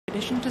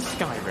addition to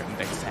Skyrim,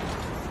 they said.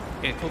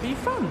 It'll be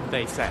fun,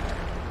 they said.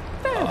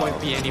 There won't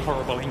be any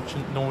horrible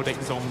ancient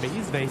Nordic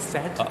zombies, they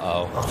said.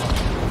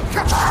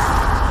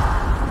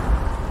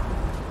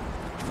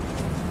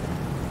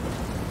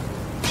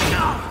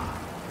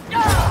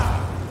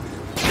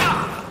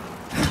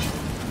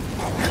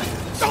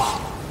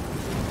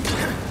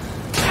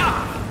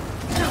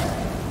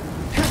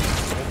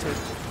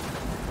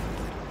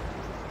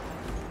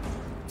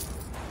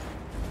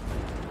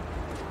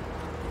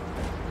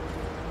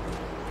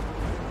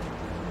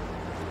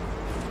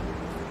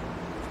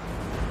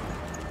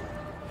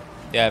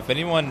 Yeah, if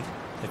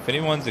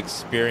anyone's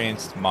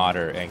experienced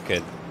modder and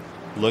could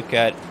look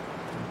at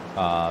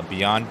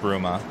Beyond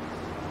Bruma,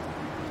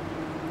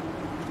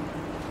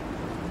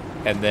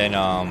 and then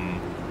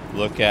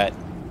look at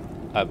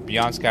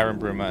Beyond Skyrim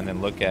Bruma, and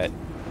then look at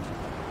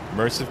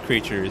immersive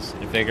creatures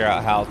and figure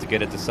out how to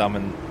get it to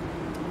summon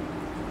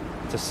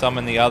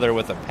the other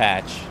with a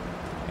patch,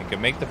 and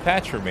can make the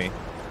patch for me,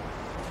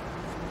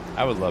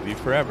 I would love you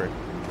forever.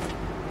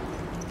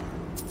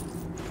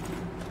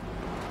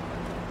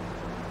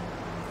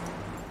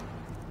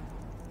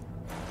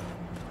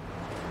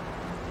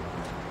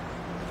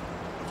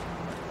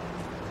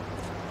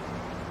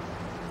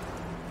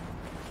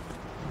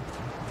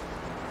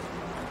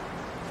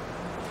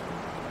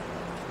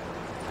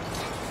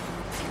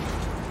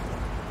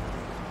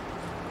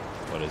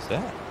 What is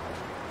that?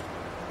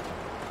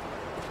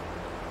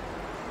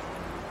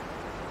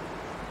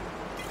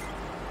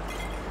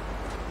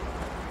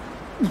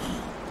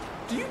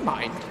 Do you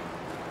mind?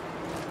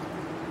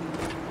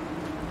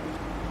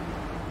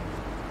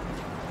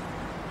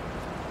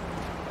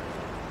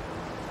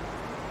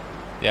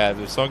 Yeah,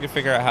 if someone can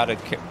figure out how to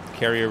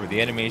carry over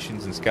the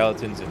animations and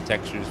skeletons and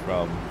textures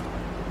from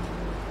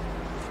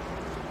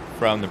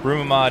the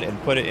Bruma mod and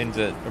put it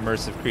into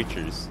immersive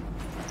creatures,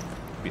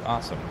 it'd be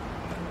awesome.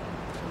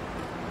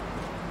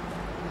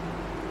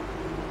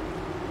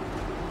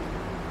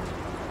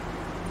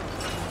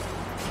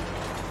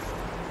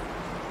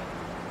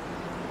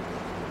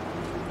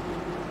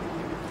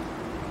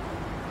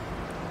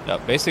 No,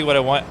 basically what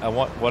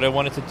I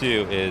wanted to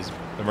do is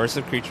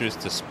immersive creatures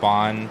to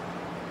spawn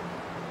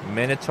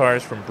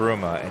minotaurs from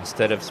Bruma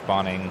instead of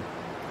spawning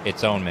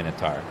its own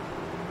minotaur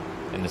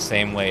in the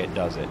same way it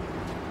does it.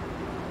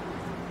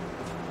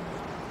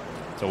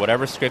 So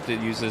whatever script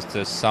it uses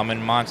to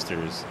summon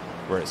monsters,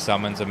 where it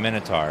summons a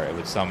minotaur, it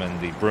would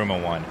summon the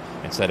Bruma one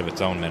instead of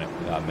its own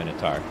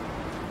minotaur.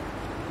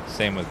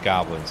 Same with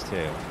goblins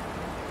too.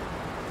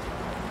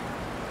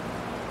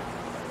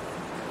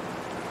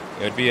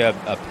 It would be a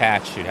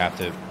patch you'd have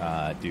to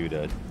do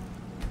to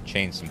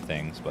change some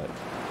things, but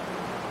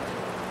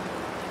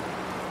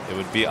it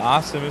would be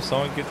awesome if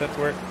someone could get that to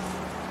work.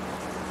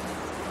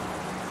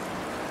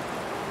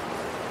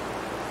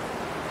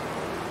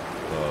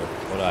 Whoa,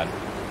 hold on.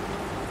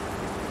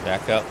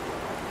 Back up.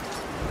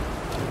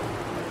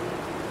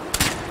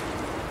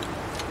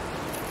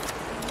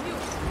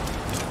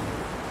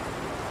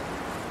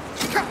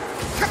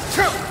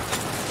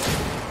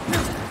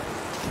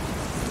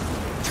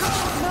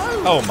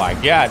 Oh my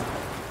god.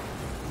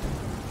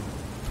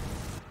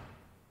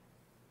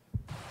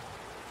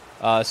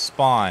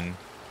 Spawn.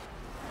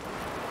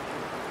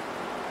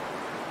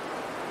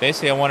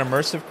 Basically, I want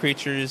immersive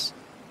creatures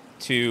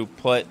to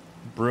put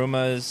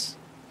Bruma's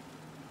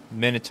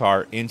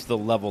Minotaur into the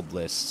leveled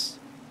lists.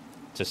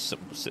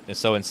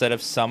 So instead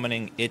of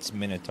summoning its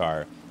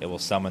Minotaur, it will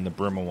summon the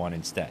Bruma one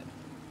instead.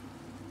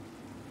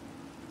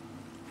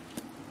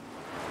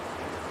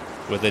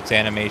 With its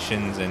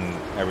animations and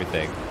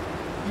everything.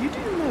 You do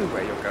know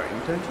where you're going,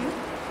 don't you?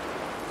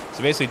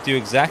 So basically do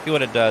exactly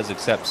what it does,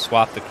 except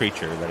swap the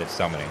creature that it's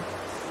summoning.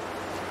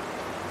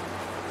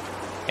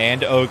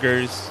 And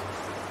ogres.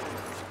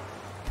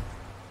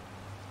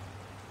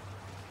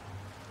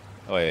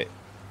 Oh, wait.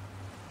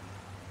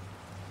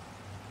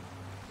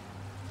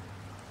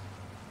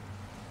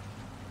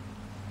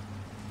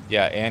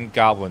 Yeah, and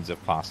goblins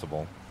if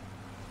possible.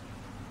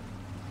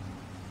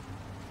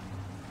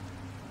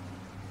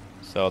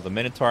 So the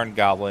Minotaur and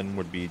Goblin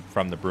would be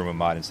from the Bruma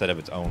mod instead of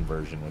its own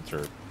version, which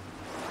are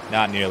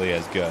not nearly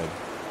as good.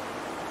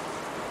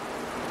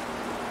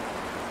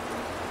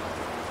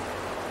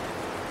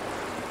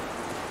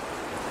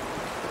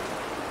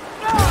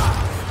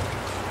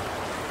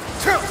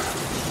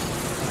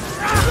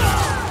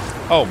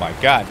 Oh my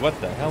god, what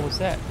the hell was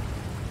that?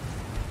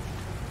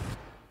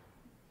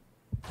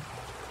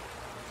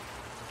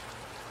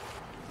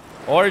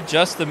 Or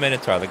just the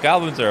Minotaur. The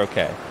Goblins are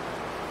okay.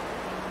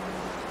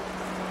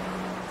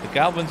 The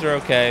Goblins are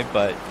okay,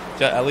 but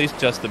at least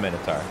just the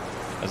Minotaur.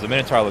 As the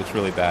Minotaur looks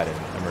really bad in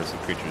immersive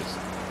creatures.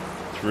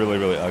 It's really,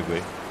 really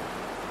ugly.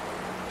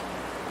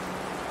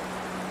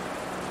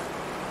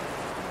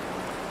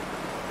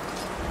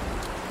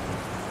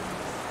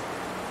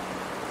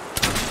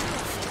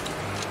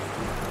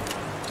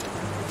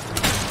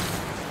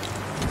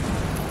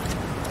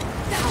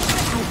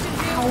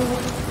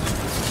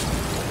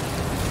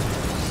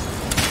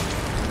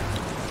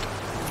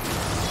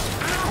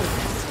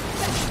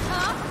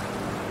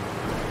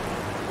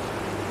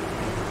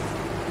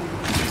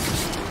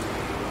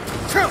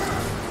 You're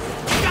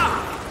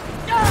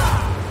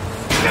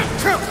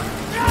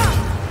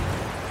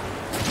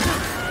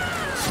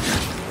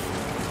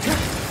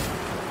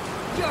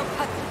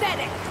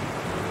pathetic.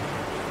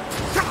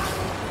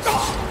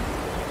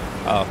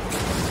 Oh.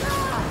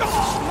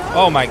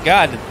 Oh my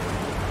god.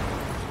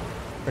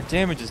 Her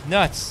damage is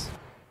nuts.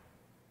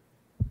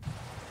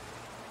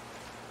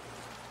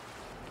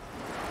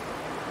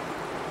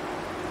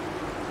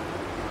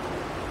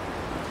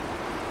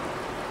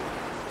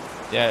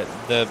 Yeah,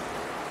 the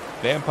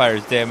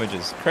vampire's damage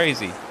is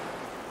crazy.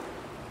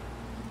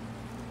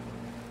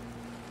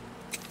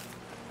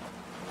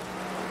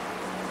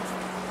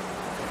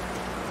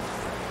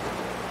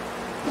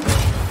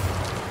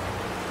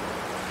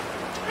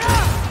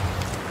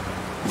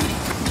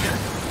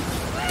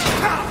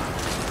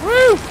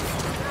 Woo!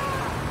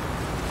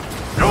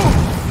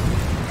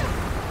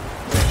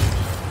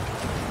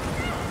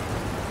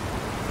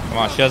 Come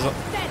on,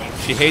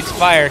 she hates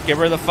fire. Give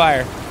her the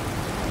fire.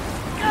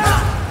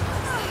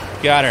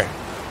 Got her.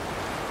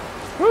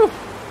 Whew.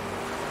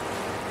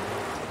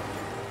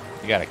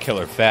 You gotta kill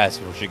her fast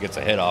before she gets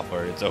a hit off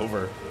her. It's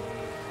over.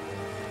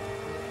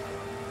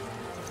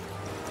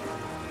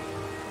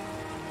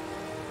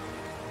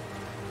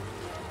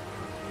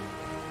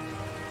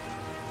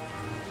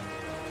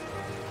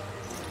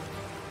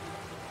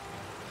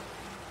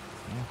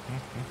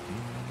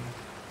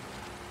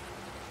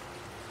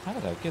 How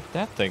did I get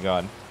that thing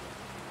on?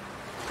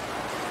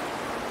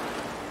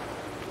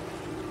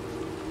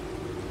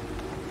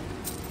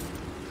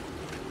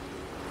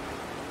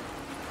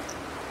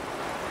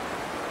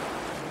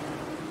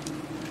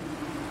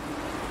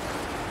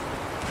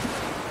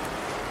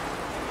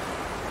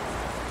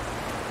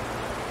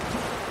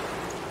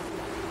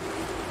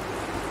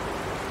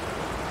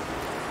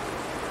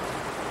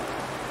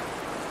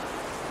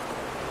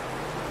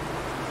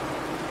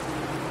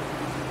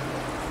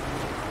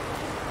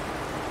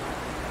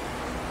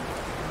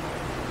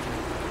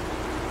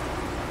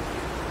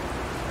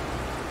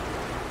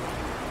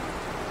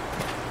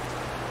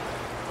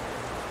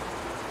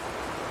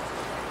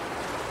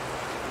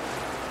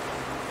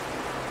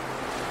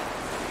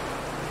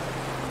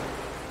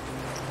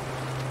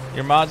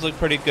 Your mods look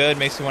pretty good.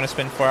 Makes me want to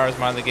spend 4 hours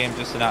modding the game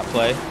just to not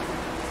play.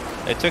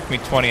 It took me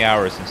 20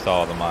 hours to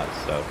install all the mods,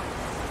 so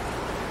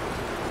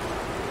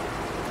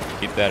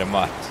keep that in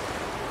mind.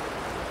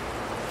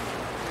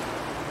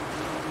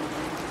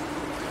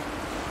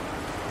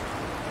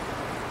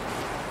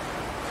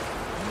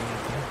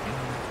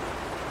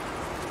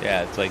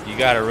 Yeah, it's like you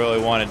gotta really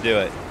want to do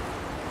it.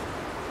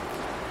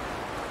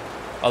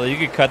 Although you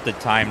could cut the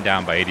time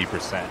down by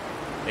 80%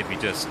 if you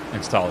just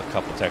install a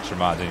couple texture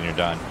mods and you're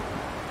done.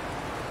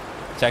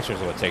 Textures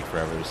will take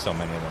forever. There's so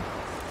many of them.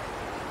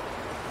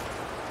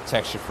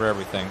 Texture for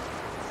everything.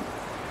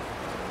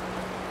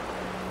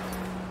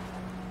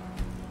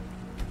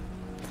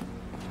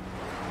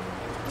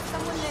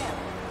 Someone there.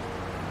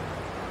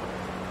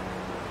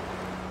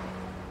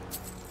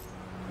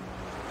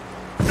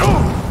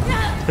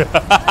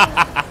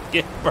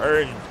 Get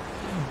burned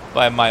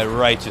by my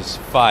righteous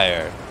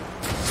fire.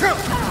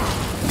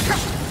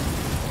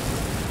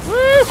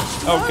 Woo!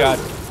 Oh god.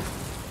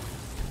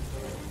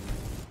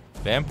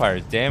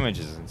 Vampire's damage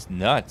is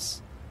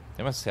nuts.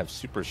 They must have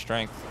super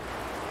strength.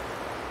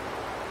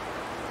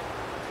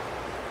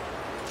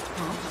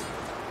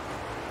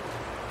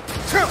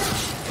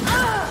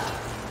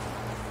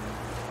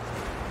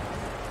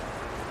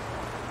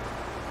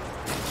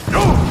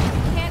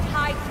 Can't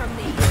hide from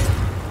me.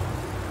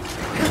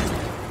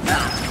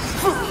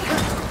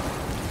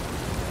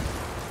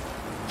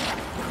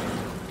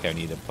 Okay, I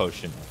need a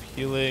potion of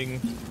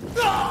healing.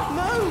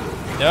 No!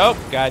 Nope,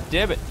 god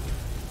damn it.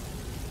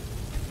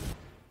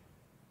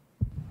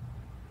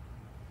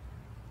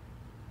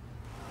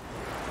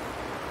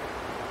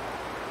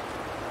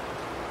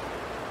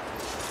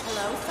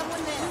 Hello,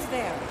 someone there. Who's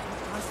there?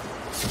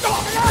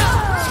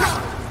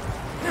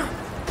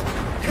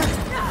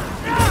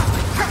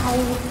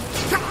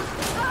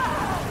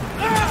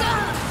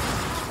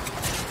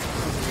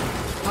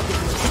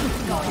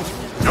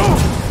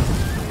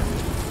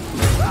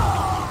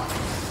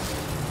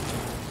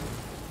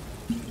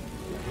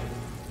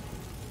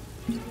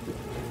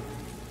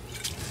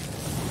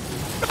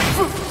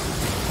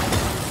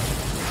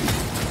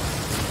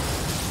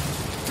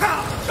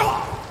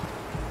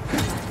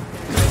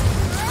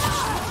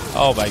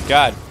 Oh my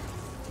god.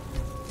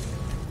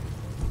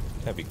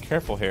 Gotta be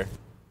careful here.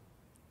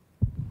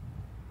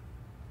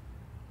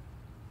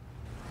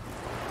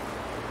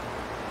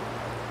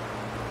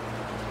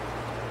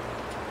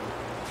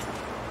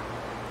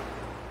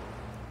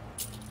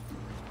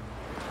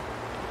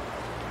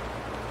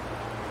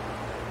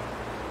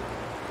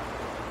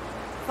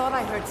 Thought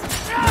I heard some.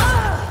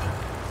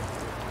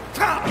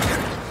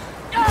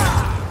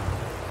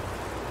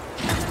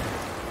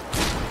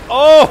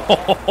 Oh!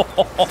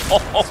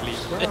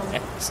 Shit.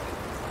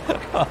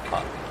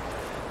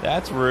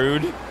 That's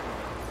rude.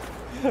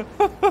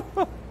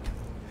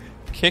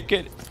 Kick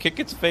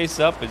its face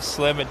up and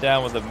slam it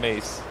down with a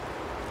mace.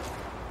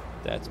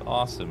 That's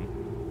awesome.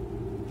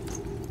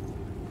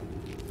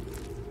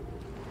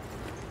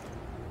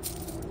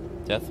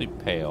 Deathly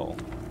pale.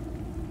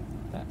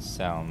 That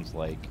sounds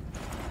like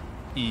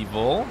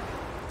evil.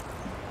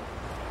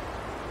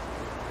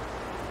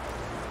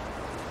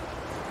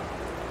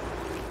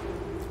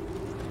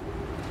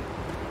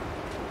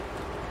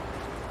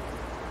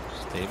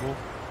 Stable?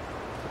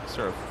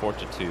 Sort of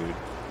fortitude.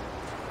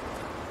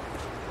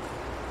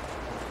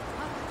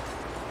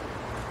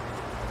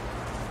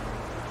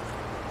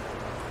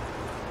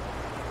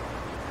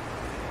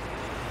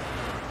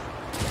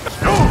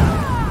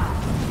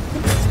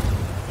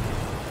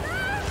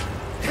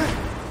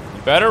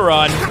 You better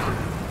run.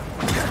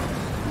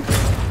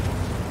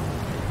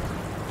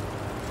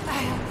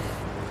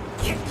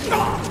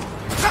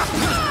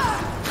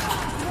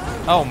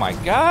 Oh my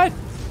god!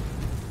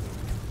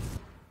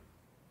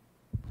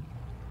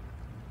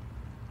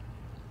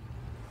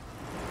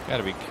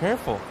 Gotta be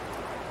careful.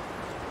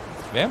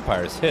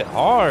 Vampires hit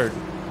hard.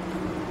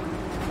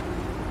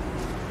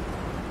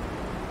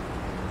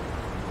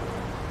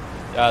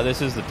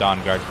 This is the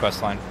Dawn Guard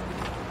questline.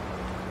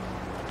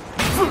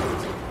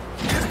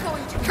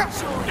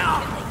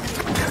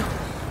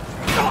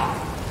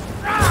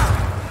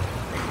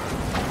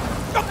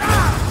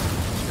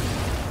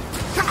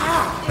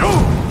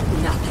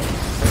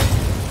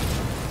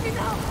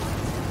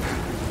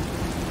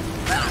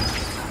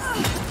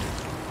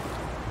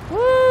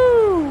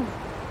 Woo!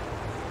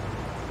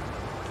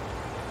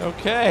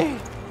 Okay.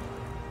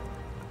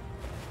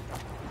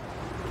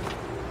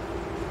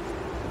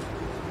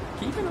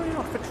 Keep an eye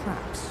out for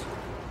traps.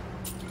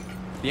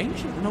 The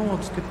ancient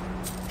Nords could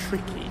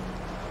trick you.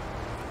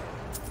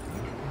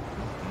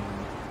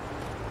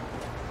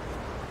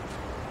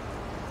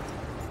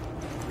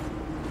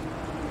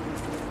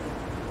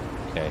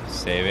 Okay,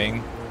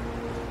 saving.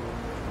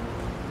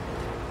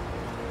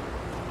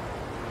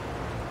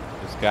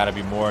 There's gotta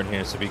be more in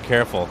here, so be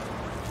careful.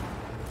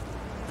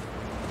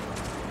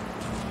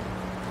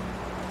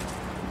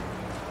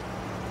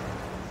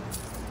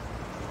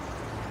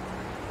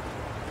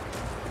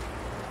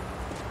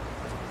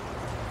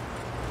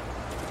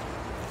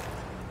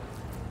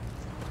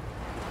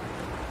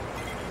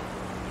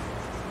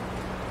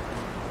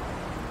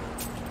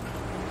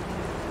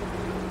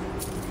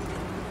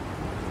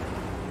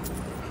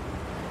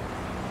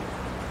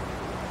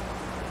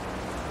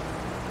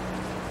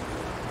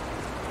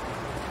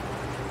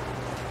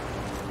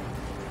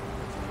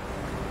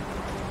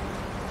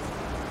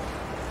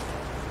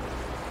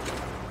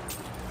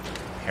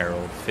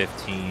 Herald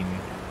 15.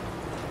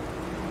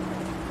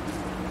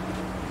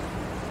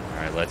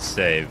 Alright, let's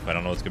save. I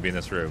don't know what's gonna be in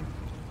this room.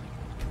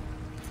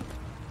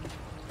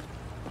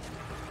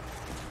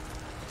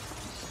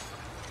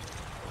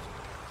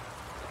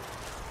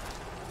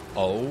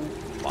 Oh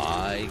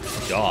my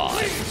god.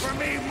 Wait for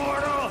me,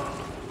 mortal!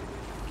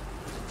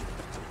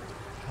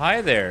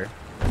 Hi there.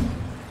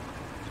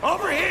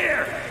 Over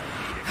here!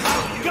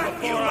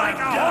 Got you like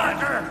a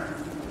hawker!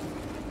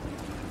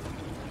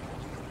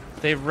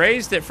 They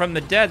raised it from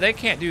the dead. They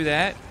can't do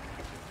that.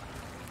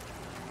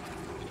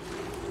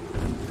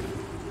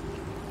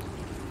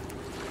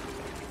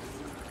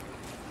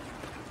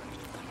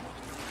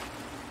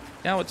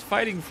 Now it's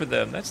fighting for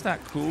them. That's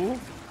not cool.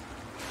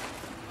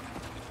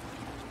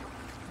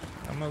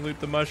 I'm gonna loot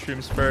the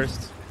mushrooms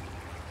first.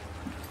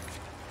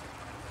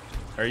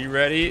 Are you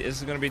ready? This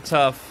is gonna be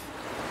tough.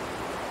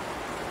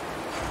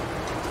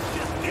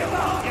 Just give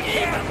up! You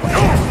can't win!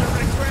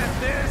 You'll regret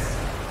this!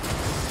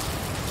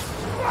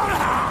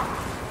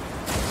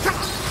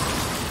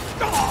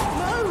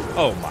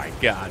 Oh my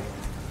god.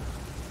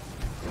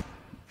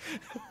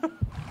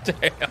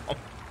 Damn.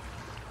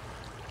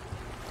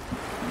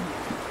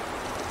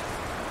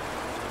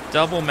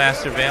 Double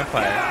Master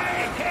Vampire.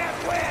 You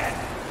can't win!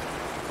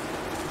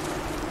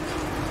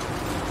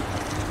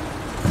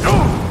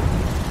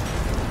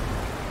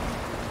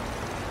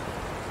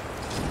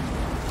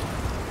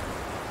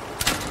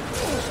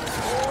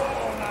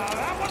 Oh, now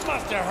that one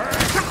must have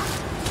hurt!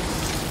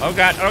 Oh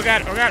god, oh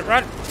god, oh god,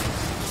 run!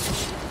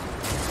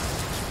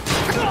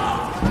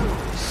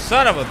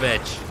 Son of a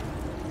bitch.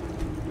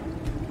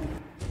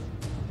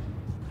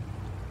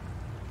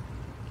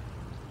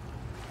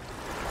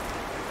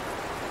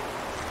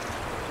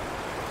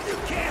 You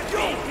can't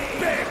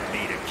beg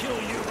me to kill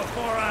you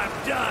before I'm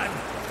done!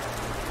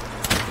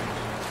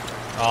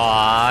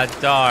 Aw,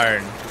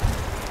 darn.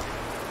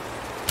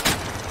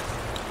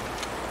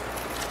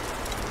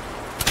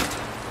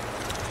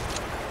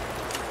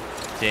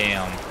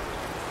 Damn.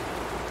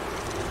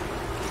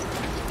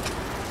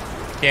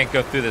 Can't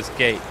go through this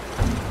gate.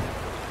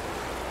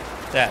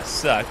 That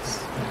sucks.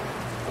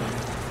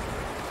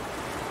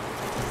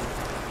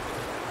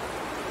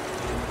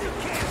 You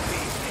can't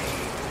beat me!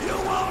 You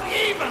won't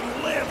even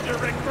live to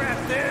regret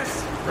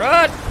this!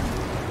 Run!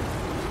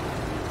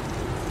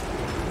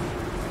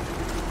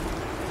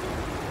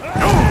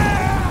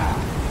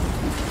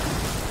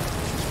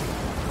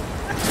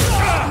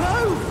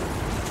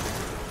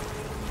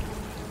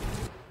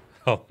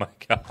 Oh my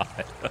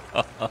god.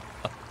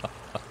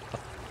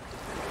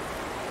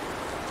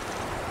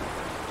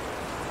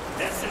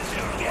 This is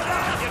your get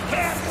out! You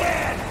can't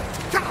win!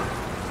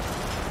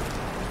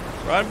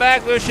 Run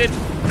back, Lucian.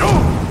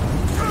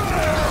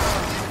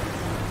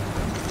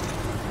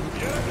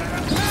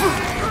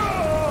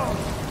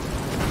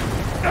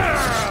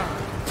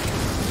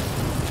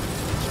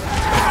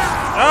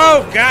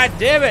 Oh, God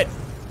damn it!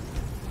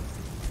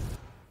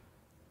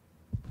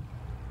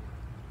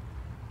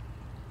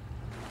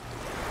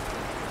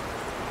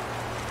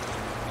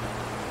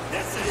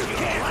 This is your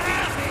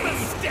last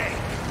mistake.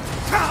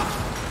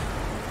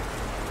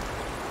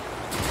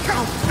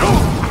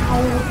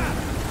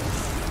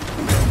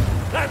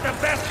 That's the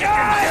best you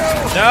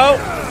can do. No!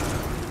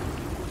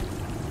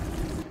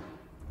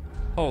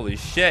 Holy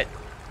shit.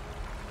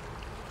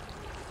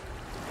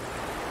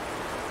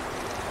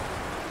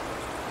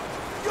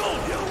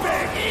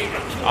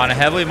 On a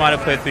heavily modded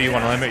playthrough, you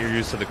want to limit your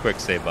use of the quick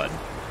save button.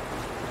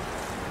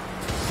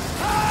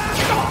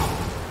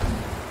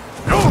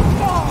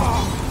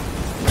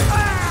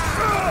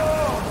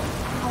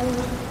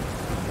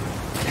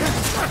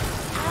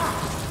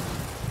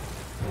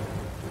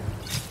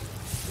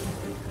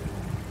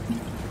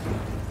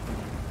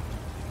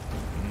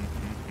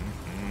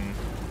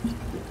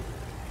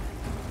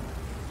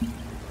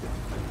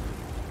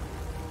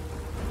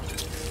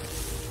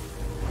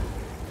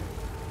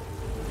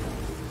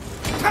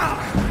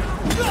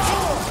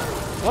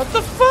 What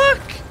the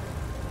fuck?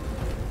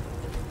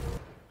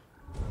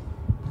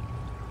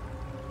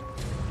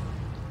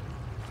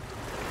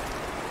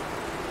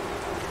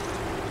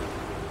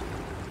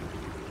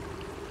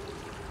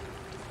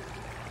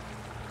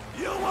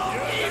 You won't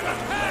even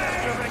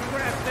live to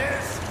regret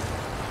this.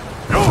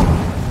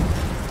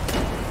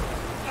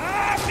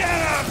 I'm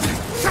gonna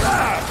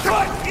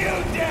put you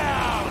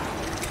down.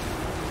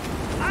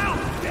 I'll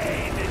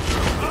bathe in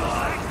your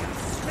blood. I can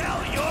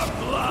smell your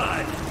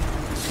blood.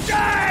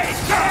 Die,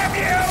 damn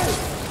you!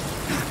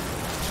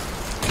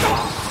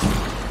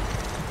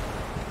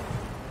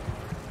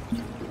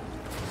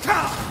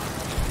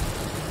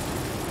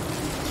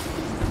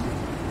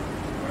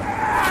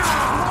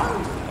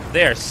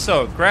 They are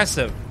so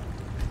aggressive.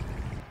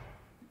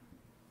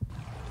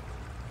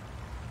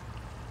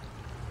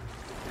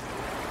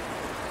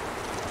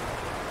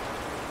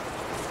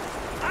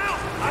 I'll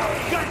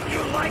gut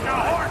you like a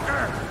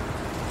horker.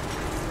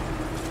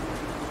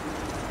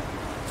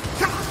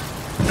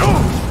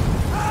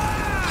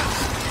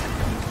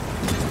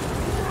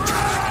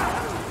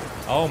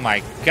 Oh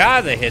my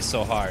god, they hit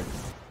so hard.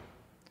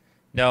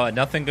 No,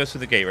 nothing goes through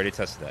the gate. Already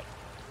tested that.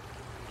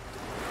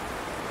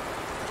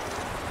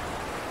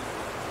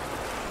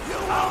 You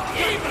won't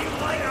even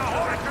like a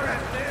horker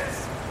at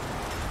this.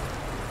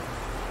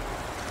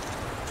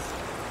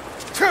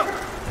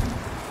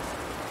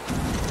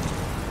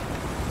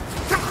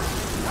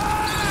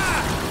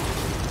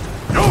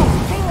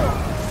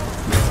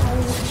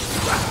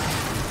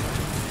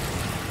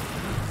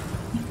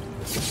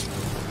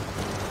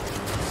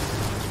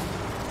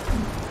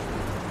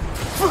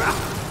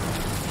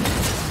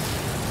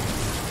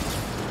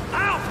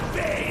 I'll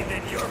bathe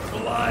in your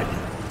blood.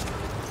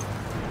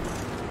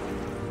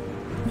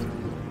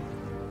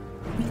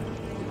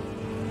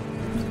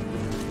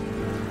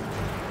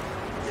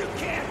 You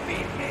can't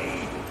beat me.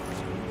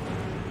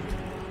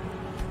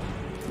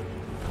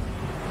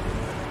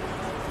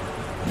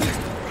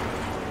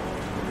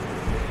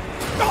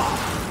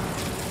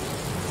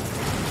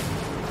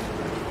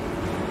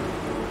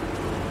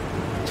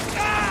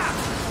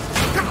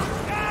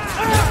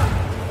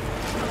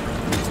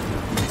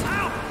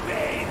 I'll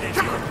bathe in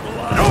your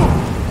blood.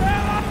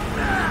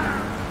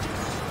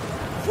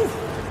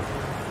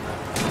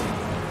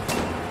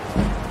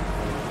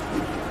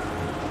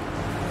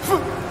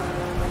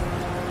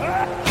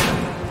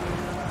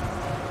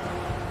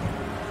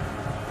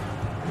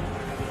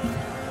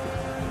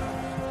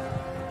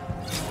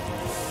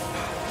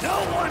 No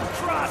one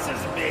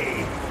crosses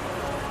me.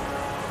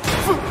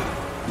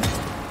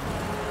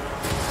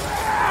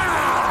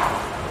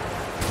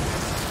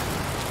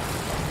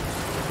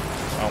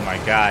 Oh my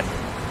god.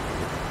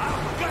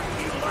 I'll gut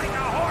you like a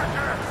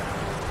horker.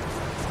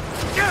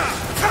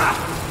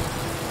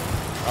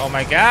 Oh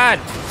my god.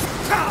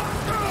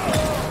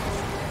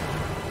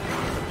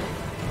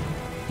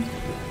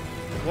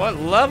 What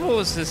level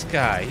is this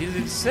guy? He's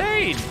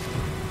insane.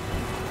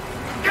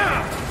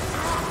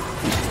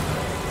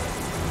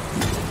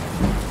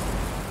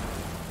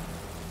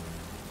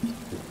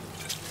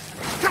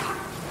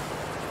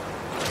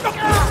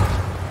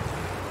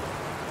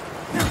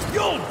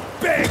 You'll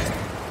beg.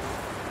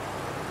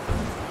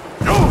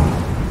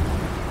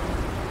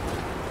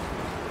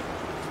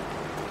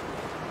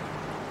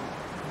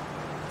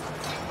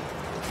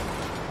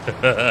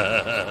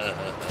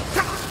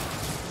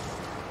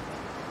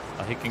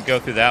 Oh, he can go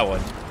through that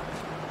one.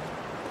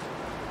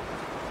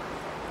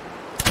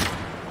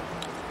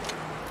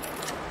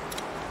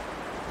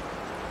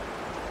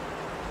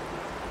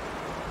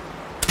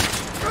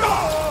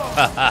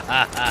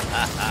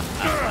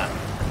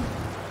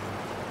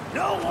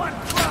 No one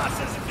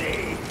crosses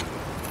me.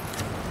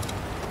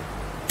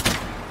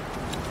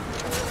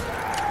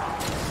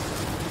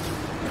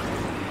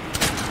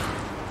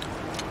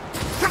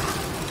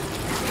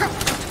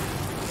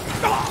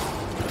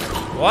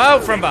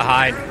 Whoa, from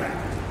behind.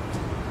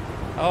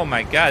 Oh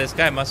my god, this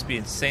guy must be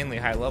insanely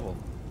high level.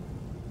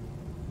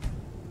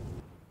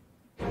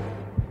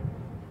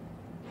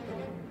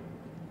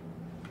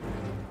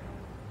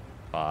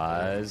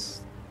 Pause.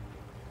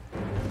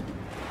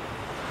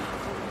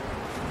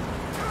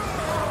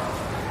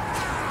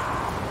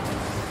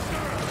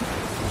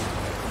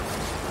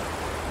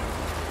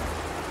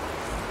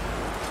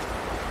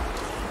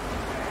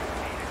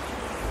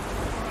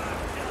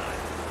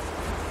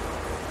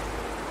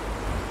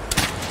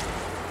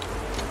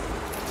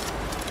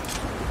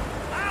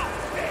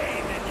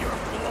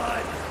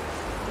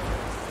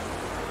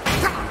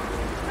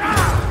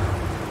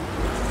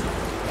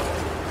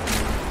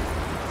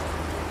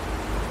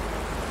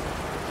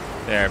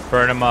 There,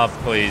 burn him up,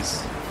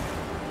 please.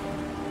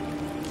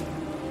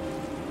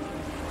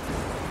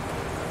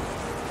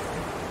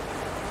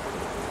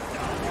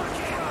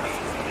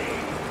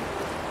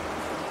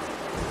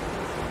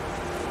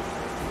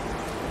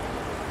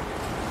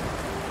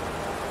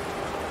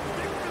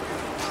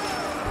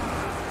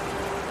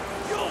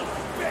 You'll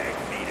beg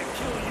me to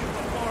kill you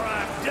before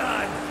I'm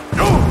done.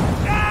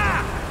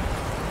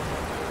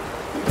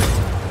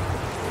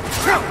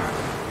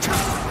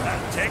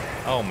 Take.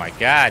 Oh my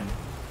god.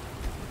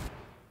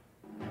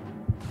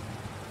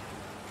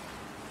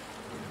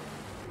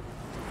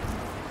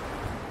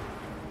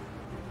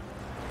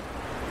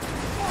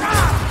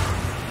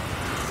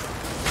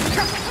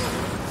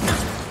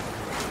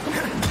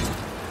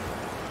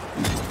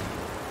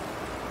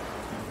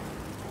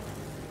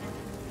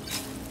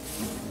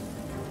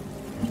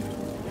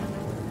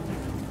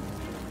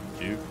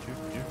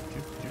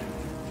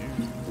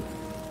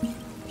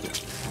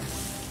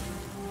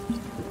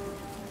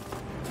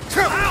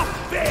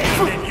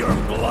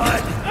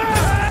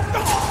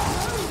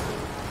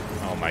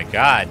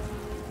 God.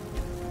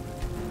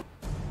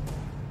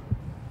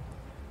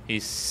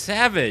 He's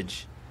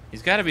savage.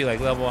 He's got to be like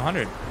level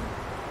 100.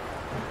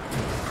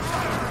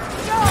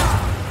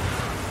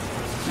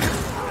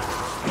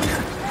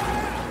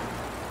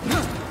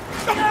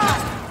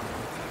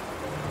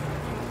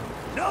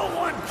 No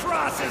one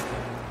crosses me.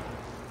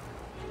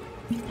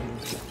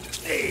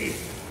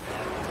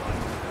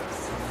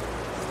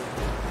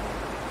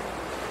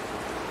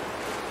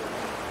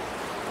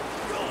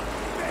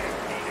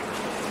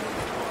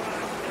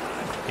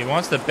 He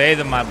wants to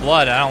bathe in my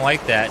blood. I don't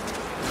like that.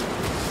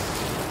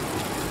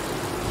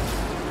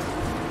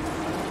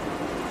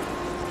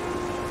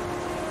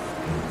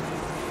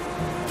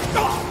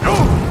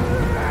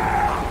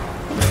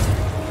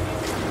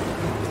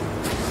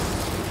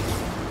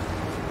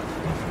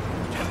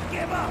 Just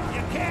give up.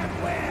 You can't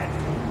win.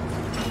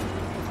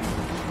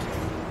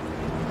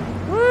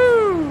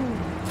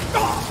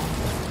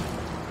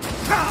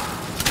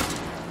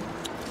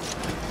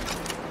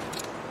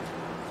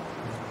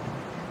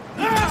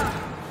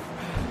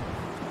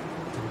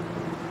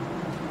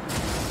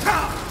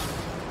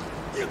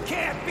 You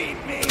can't beat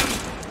me.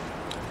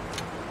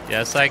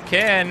 Yes, I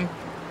can.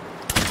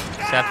 Just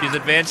have to use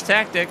advanced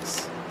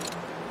tactics.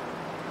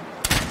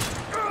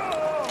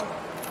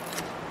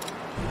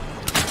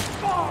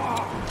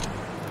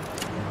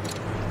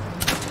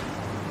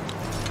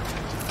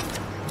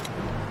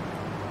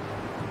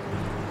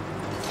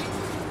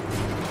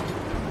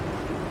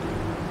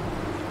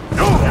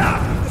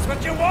 That's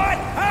what you want?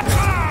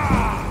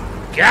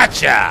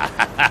 Gotcha!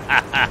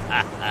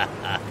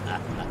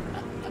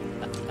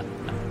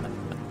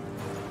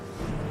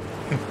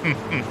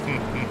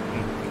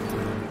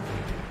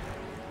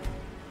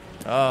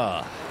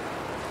 Oh.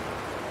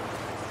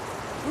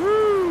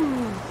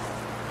 Woo.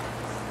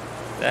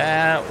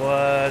 That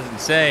was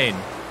insane.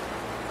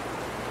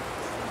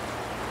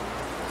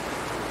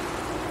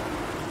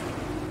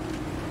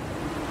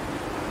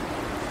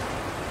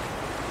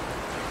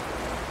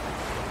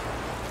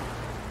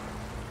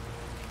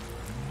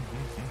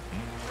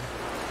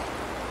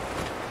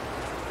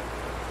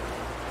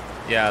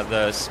 Yeah,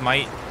 the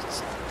smite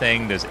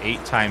thing does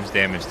 8 times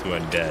damage to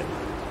undead.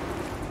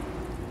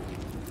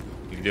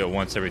 You can do it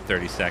once every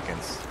 30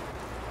 seconds.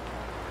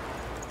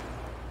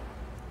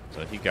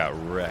 So he got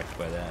wrecked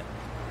by that.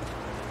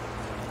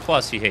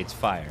 Plus, he hates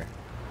fire.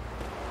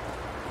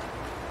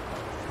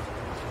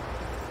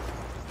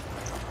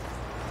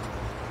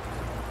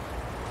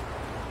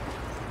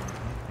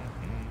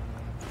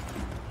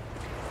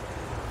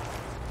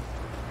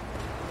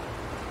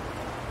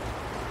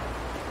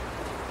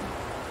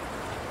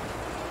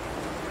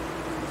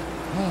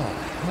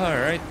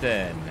 Alright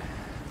then.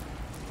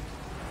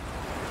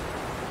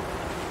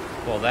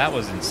 Well, that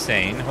was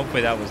insane.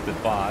 Hopefully that was the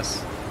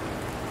boss.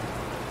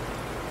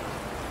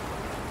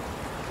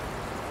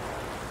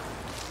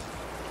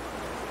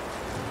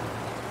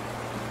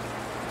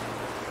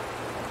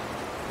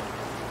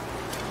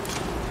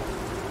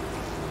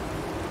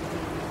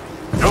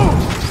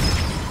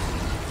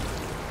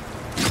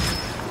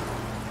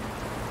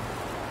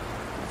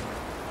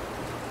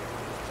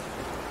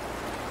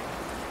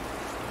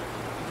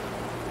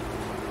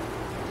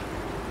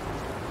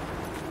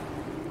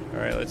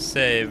 Alright, let's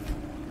save.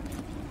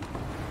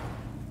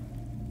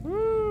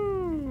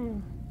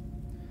 Woo.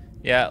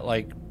 Yeah,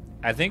 like,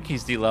 I think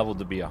he's de-leveled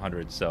to be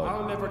 100, so...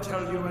 I'll never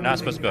tell you anything. Not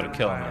supposed to be able to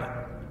kill him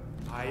vampire.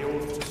 My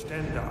oath to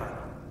Stendar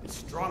is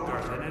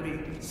stronger than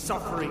any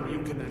suffering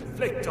you can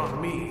inflict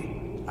on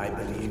me. I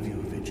believe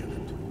you,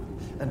 Vigilant.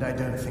 And I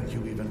don't think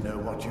you even know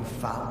what you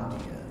found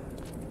here.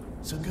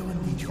 So go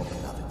and meet your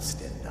beloved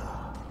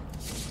Stendar.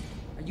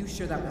 Are you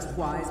sure that was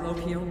wise,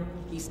 Lokio?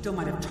 He still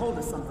might have told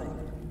us something.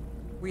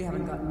 We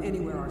haven't gotten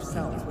anywhere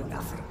ourselves with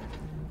Nothing.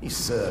 He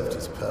served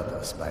his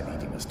purpose by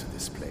leading us to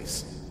this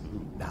place.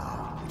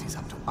 Now it is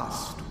up to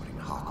us to bring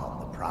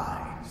Hakon the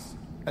prize.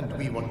 And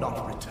we will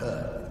not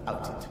return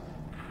without it.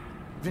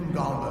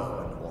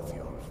 Vingalmo and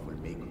Orthiolf will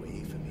make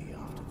way for me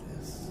after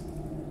this.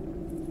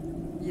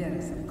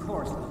 Yes, of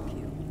course,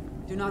 Lokio.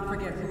 Do not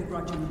forget who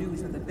brought you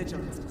news of the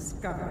Vigilance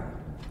discovery.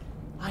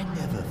 I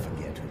never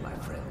forget who my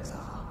friends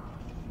are.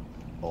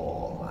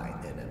 Or my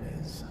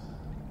enemies.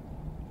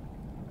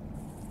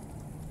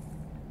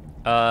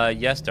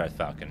 Yes, Darth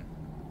Falcon.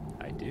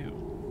 I do.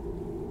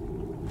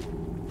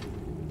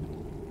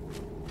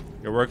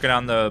 You're working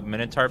on the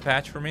Minotaur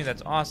patch for me?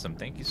 That's awesome.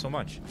 Thank you so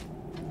much.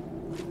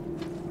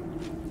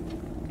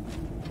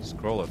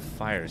 Scroll of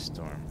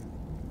Firestorm.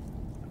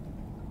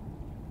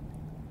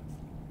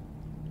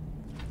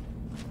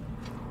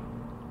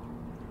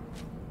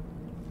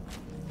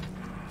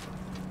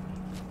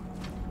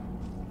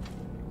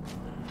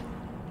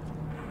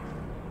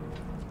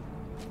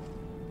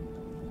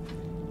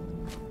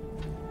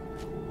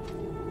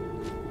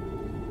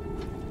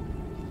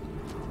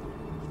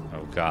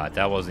 God,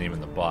 that wasn't even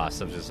the boss.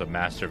 That was just a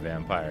master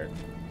vampire.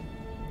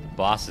 The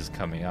boss is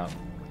coming up.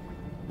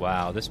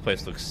 Wow, this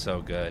place looks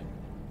so good.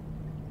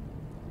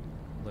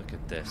 Look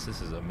at this.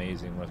 This is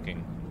amazing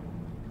looking.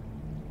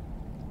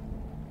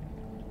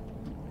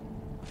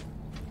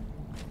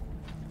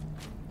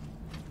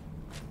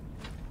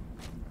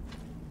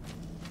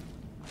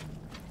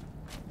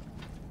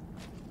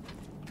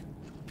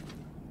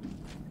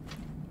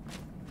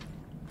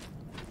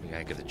 We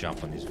gotta get the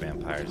jump on these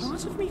vampires.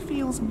 Part of me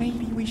feels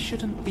maybe we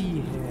shouldn't be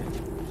here.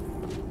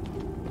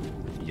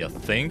 You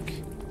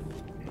think?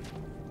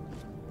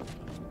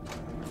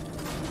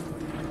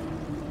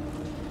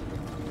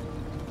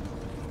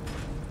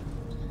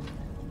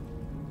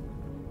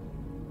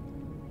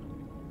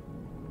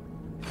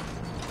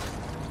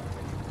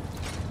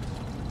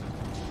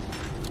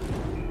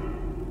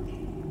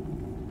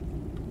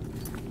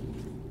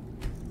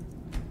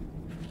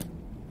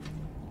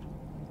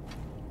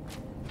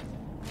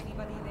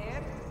 Anybody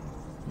there?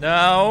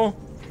 No.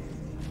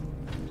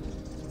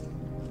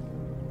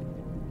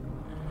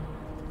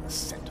 The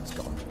scent has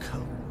gone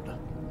cold.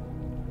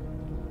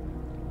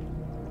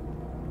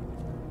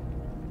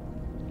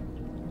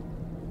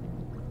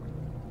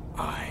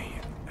 I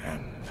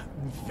am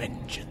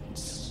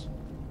vengeance.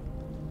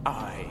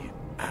 I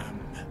am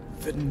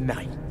the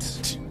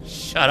night.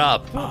 Shut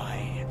up.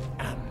 I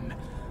am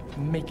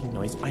Making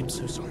noise. I'm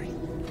so sorry.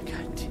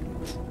 God damn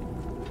it.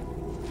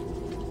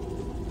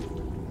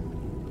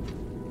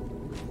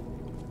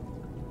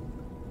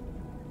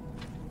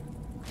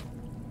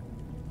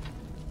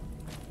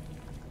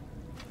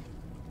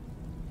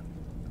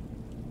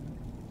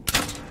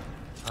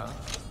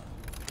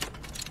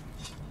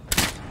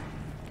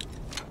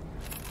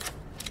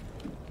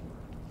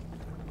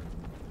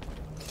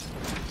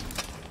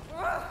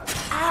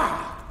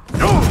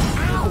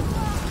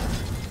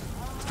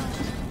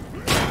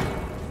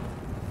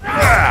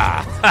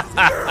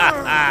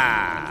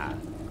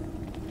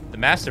 The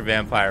master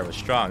vampire was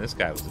strong. This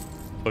guy was a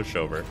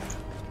pushover.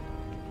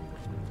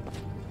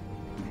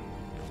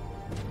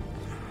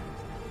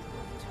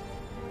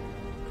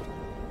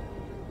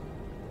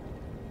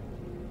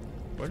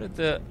 Where did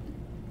the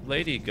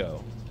lady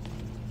go?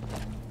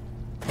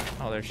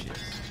 Oh, there she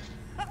is.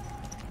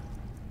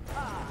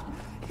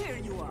 Here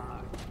you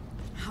are.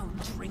 I'll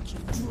drink you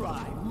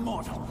dry,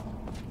 mortal.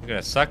 You're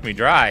gonna suck me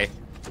dry.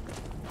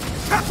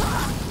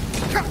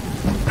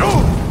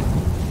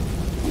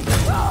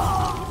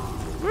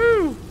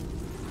 Woo!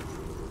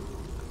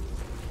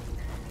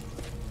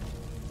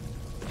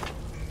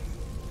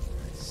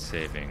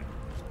 Saving.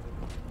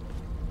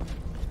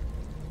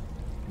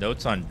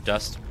 Notes on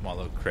Dust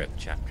Wallow Crypt,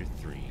 Chapter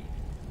 3.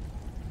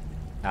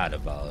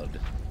 Adavald.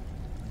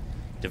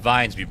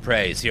 Divines be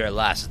praised, here at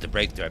last is the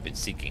breakthrough I've been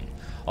seeking.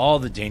 All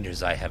the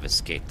dangers I have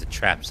escaped, the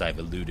traps I've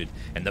eluded,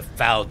 and the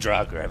foul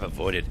Draugr I've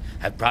avoided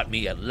have brought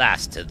me at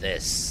last to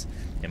this.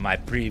 In my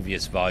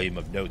previous volume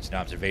of notes and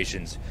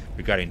observations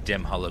regarding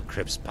Dim Hollow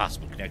Crypt's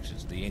possible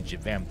connections to the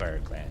ancient vampire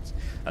clans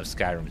of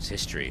Skyrim's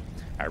history,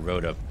 I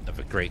wrote up of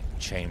a great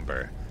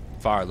chamber,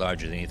 far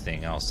larger than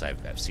anything else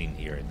I've seen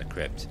here in the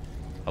crypt.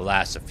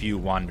 Alas, a few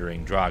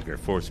wandering Draugr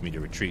forced me to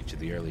retreat to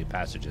the early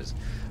passages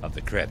of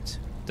the crypt,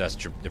 thus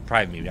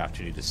depriving me of the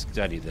opportunity to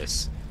study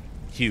this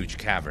huge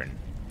cavern.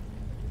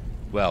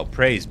 Well,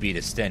 praise be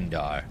to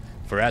Stendar,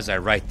 for as I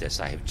write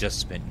this, I have just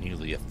spent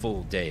nearly a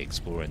full day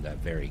exploring that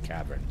very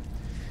cavern.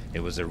 It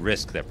was a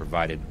risk that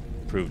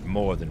proved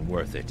more than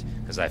worth it,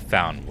 as I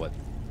found what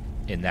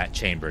in that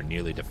chamber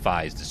nearly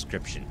defies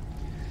description.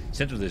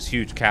 Central to this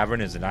huge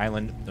cavern is an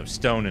island of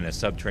stone in a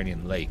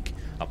subterranean lake.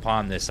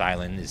 Upon this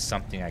island is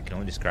something I can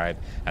only describe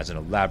as an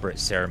elaborate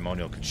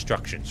ceremonial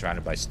construction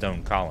surrounded by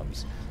stone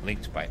columns,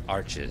 linked by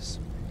arches.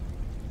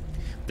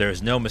 There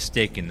is no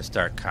mistaking the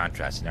stark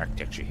contrast in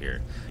architecture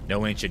here.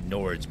 No ancient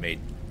Nords made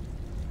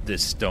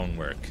this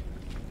stonework.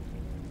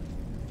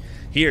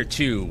 Here,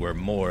 too, were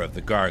more of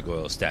the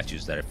gargoyle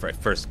statues that I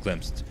first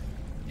glimpsed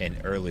in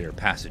earlier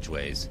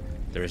passageways.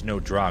 There is no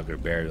drog or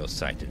burial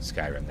site in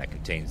Skyrim that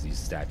contains these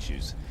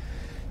statues,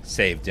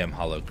 save Dim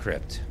Hollow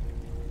Crypt.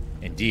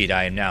 Indeed,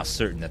 I am now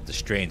certain that the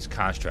strange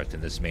construct in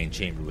this main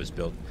chamber was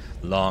built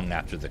long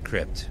after the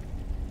crypt,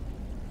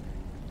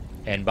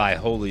 and by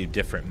wholly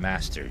different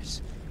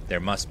masters.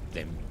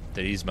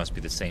 These must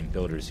be the same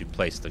builders who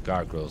placed the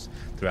gargoyles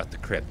throughout the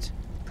crypt,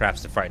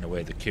 perhaps to frighten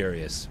away the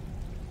curious.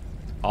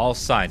 All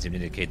signs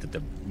indicate that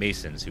the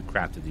masons who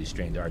crafted these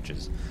strange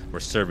arches were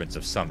servants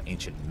of some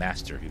ancient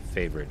master who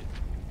favored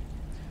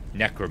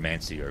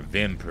necromancy or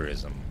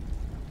vampirism.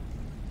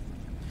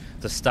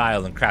 The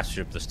style and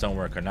craftsmanship of the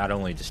stonework are not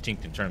only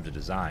distinct in terms of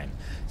design,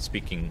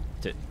 seeming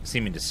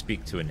to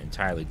speak to an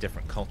entirely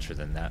different culture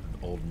than that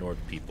of old Nord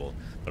people,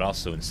 but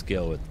also in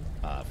skill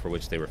for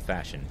which they were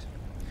fashioned.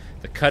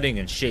 The cutting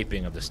and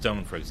shaping of the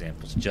stone, for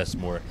example, suggests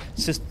more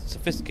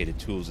sophisticated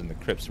tools than the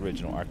crypt's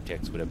original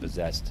architects would have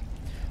possessed.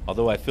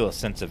 Although I feel a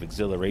sense of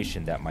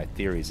exhilaration that my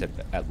theories have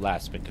at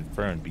last been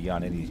confirmed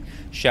beyond any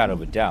shadow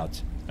of a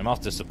doubt, I'm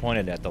also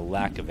disappointed at the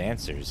lack of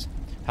answers.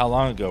 How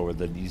long ago were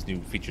these new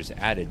features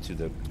added to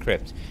the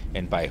crypt,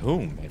 and by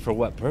whom, and for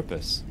what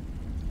purpose?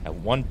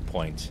 On one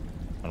point,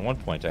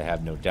 I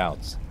have no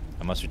doubts.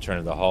 I must return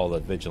to the Hall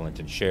of Vigilant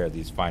and share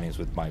these findings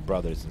with my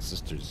brothers and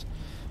sisters.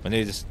 When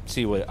they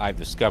see what I've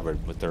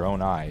discovered with their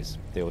own eyes,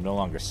 they will no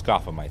longer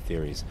scoff at my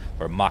theories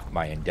or mock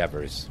my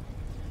endeavors.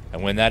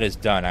 And when that is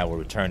done, I will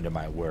return to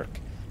my work.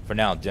 For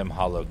now, Dim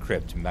Hollow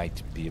Crypt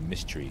might be a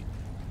mystery,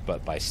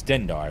 but by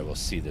Stendarr I will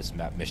see this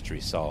mystery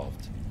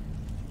solved.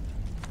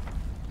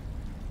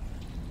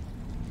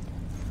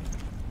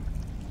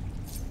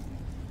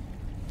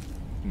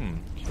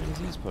 Cure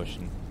disease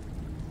potion.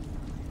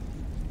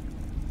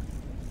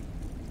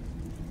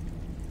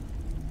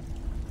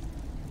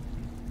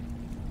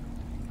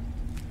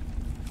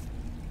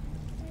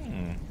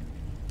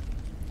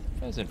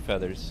 Pheasant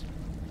feathers.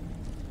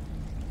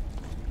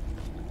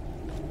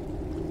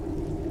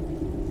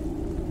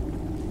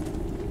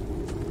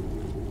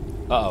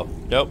 Uh-oh.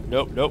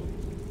 Nope.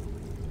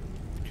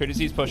 Cure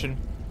disease potion.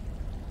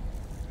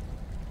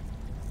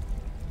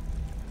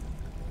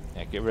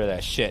 Yeah, get rid of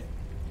that shit.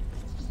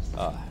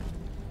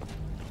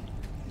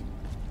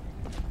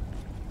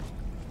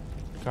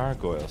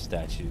 Gargoyle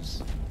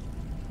statues.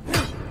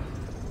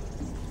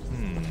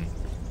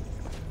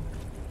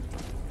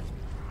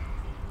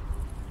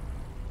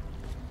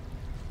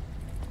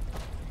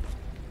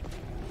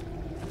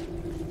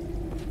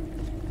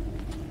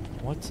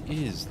 What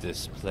is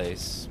this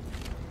place?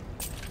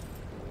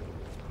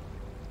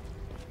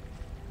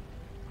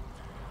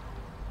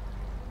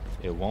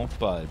 It won't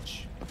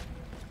budge.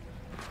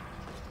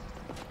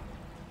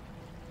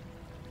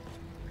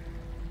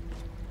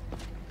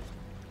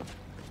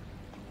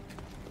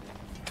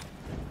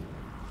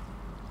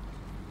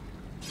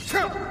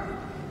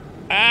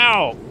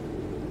 Ow!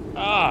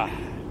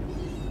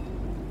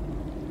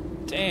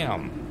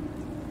 Damn.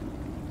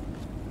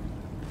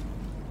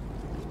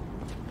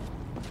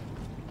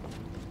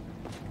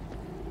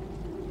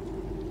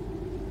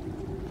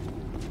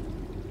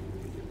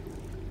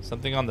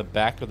 Something on the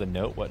back of the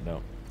note? What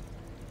note?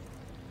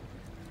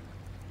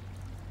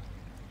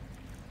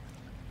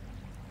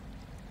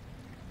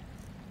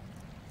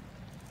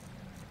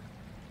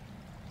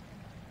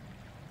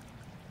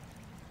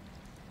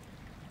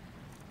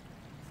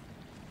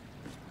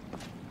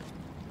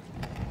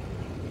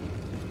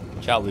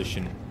 Ciao,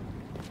 Lucian.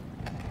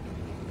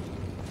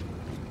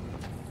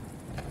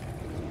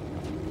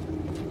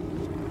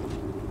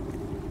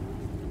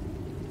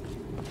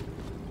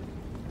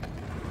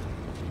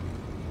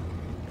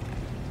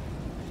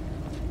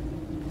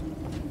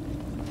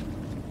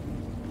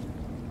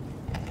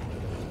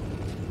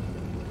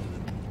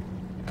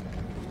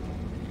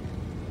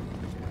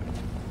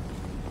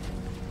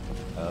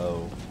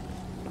 Oh.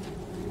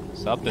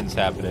 Something's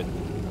happening.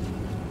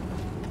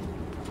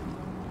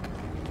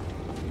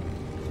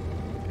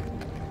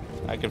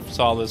 I can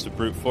solve this with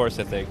brute force,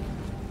 I think.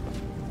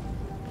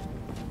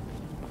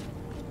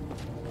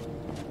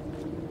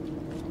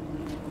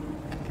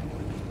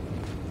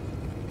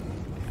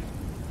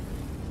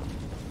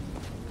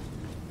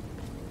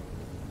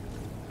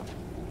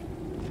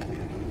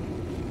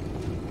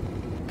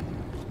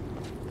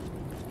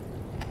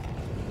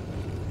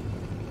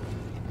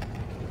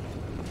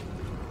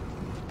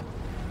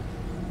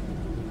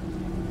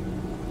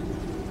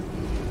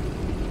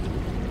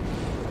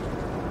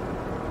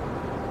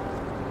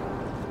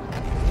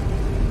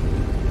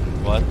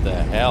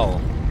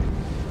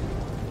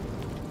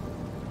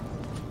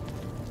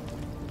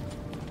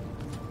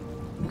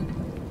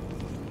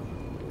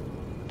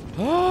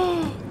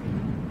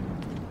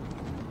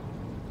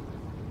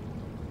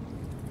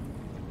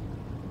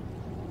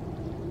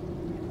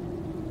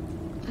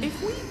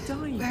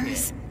 die Where here.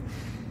 is...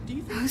 Do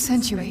you think Who he'll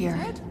sent you stay here?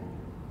 dead?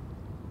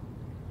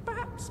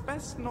 Perhaps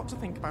best not to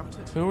think about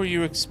it. Who were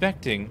you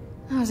expecting?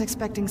 I was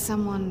expecting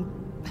someone...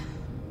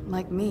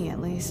 like me, at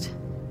least.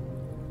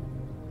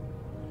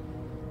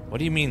 What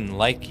do you mean,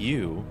 like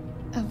you?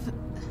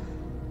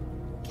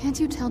 Can't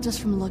you tell just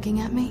from looking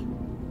at me?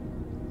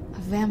 A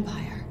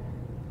vampire.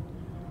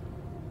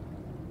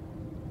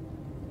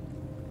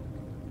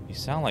 You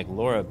sound like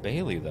Laura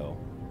Bailey, though.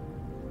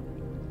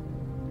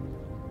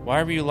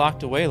 Why were you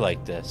locked away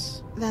like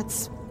this?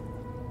 That's...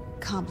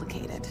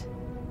 complicated.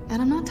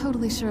 And I'm not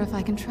totally sure if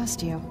I can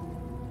trust you.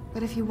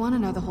 But if you want to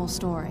know the whole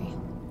story,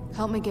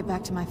 help me get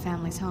back to my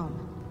family's home.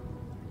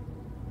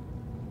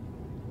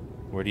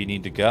 Where do you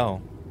need to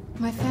go?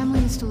 My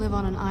family used to live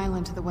on an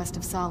island to the west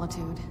of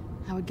Solitude.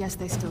 I would guess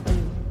they still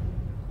do.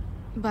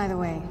 By the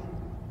way,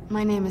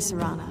 my name is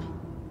Serana.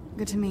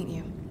 Good to meet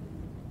you.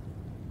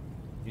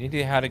 You need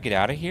to know how to get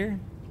out of here?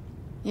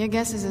 Your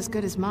guess is as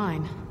good as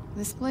mine.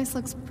 This place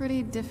looks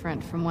pretty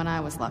different from when I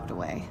was locked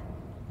away.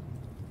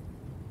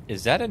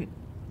 Is that an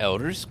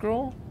Elder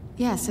Scroll?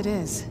 Yes, it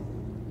is.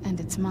 And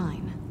it's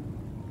mine.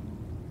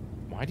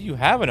 Why do you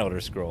have an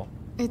Elder Scroll?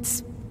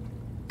 It's...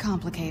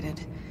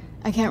 complicated.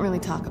 I can't really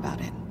talk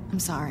about it. I'm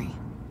sorry.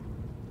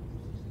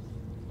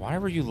 Why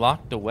were you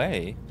locked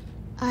away?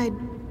 I'd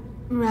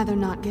rather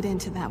not get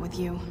into that with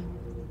you.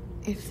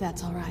 If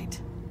that's alright.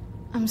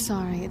 I'm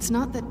sorry, it's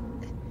not that...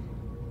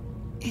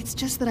 It's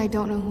just that I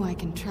don't know who I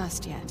can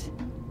trust yet.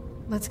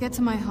 Let's get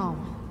to my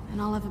home,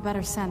 and I'll have a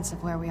better sense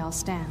of where we all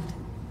stand.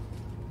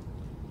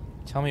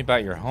 Tell me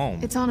about your home.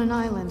 It's on an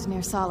island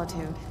near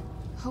Solitude.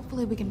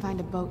 Hopefully we can find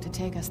a boat to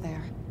take us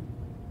there.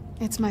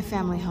 It's my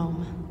family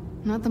home.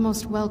 Not the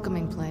most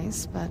welcoming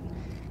place, but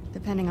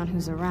depending on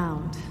who's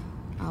around,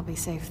 I'll be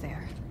safe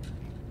there.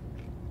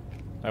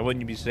 Why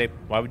wouldn't you be safe?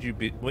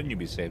 Wouldn't you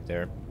be safe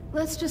there?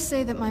 Let's just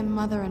say that my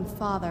mother and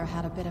father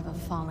had a bit of a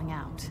falling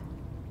out.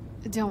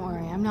 Don't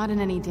worry, I'm not in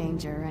any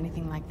danger or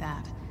anything like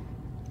that.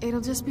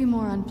 It'll just be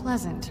more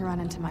unpleasant to run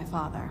into my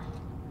father.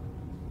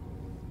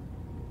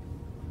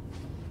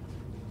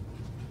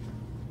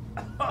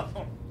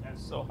 Oh,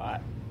 that's so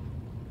hot.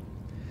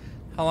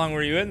 How long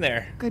were you in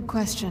there? Good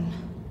question.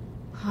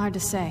 Hard to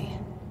say.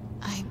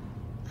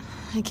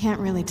 I can't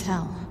really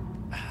tell.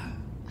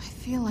 I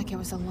feel like it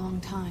was a long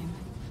time.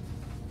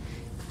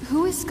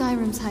 Who is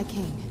Skyrim's High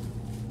King?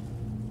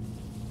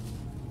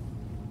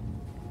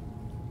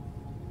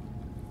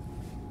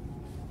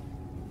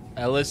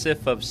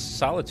 Elisif of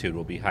Solitude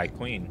will be High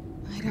Queen.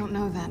 I don't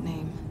know that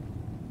name.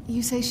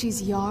 You say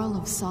she's Jarl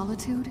of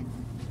Solitude?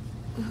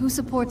 Who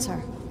supports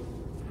her?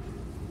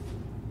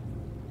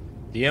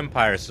 The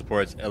Empire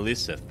supports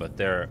Elisif, but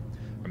there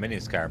are many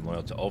in Skyrim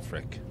loyal to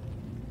Ulfric.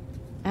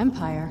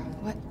 Empire?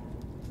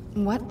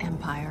 What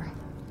Empire?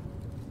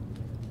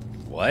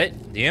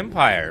 What? The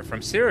Empire from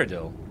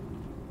Cyrodiil.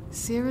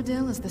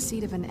 Cyrodiil is the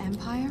seat of an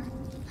empire?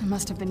 I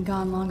must have been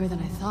gone longer than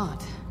I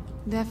thought.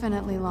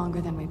 Definitely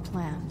longer than we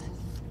planned.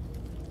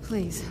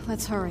 Please,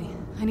 let's hurry.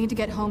 I need to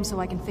get home so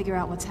I can figure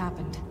out what's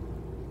happened.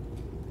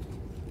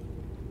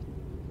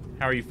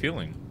 How are you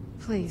feeling?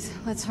 Please,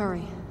 let's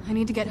hurry. I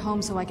need to get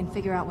home so I can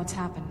figure out what's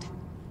happened.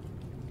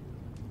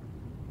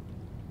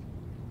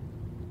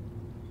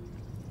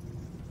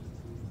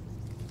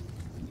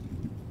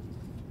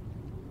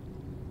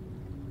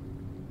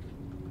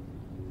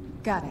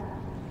 Got it.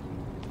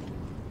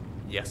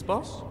 Yes,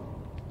 boss?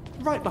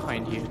 Right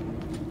behind you.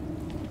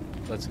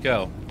 Let's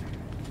go.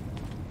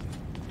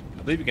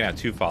 I believe you can have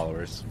 2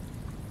 followers.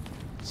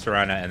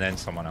 Serana and then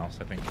someone else,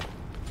 I think.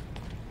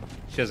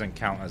 She doesn't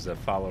count as a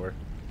follower.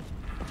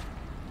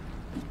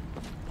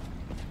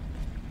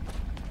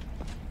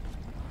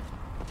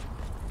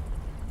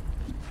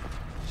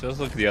 So let's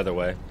look the other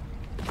way.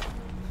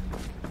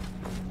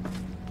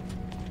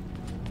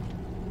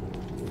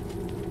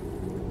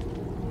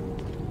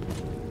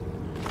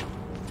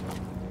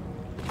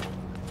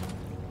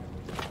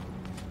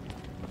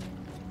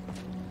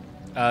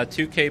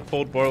 $2K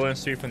pulled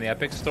Borderlands 3 from the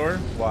Epic Store?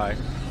 Why?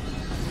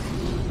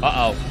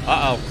 Uh-oh.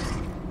 Uh-oh.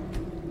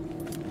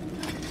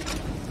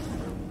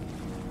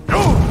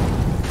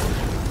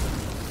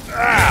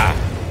 Ah!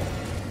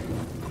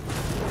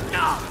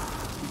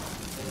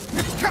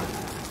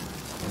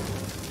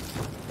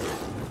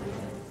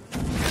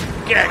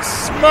 Get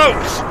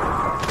smoked!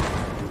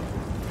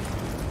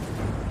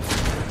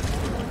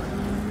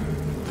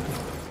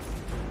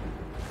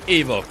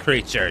 Evil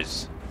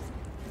creatures.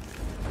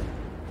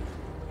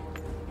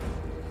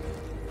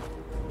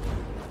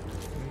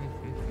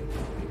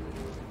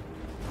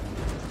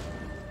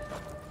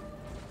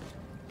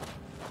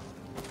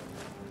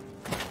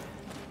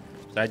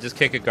 Did I just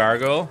kick a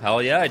gargoyle?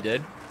 Hell yeah, I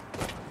did.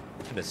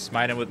 I had to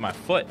smite him with my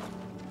foot.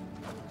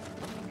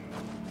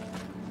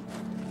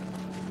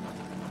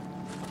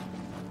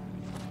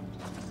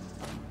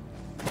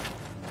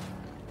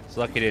 It's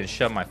lucky I didn't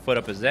shove my foot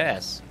up his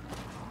ass.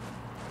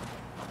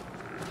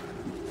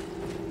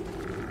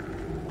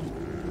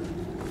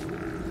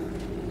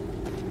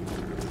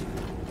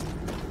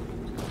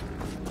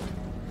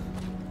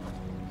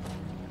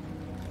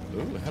 Ooh,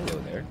 hello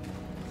there.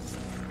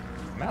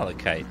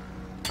 Malachite.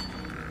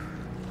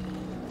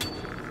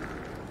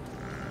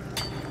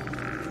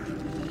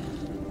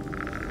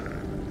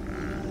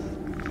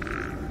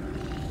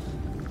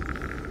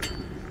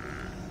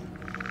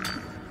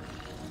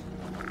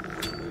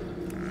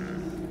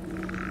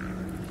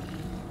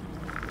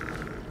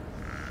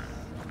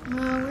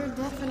 No, we're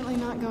definitely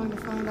not going to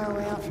find our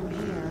way out from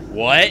here.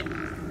 What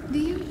Do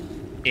you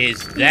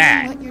is know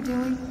that? what you're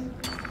doing?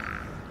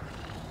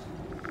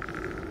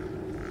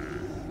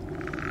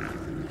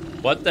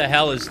 What the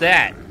hell is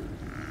that?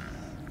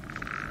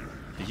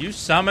 Did you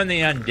summon the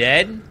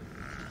undead?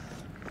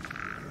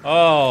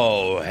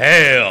 Oh,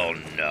 hell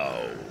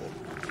no.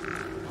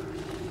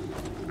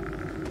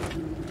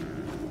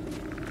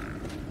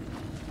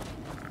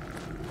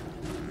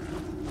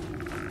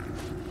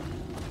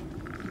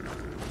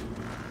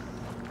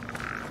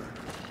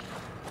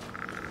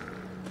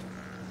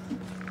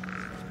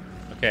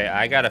 Okay,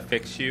 I gotta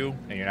fix you,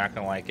 and you're not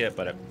gonna like it,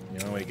 but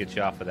the only way to get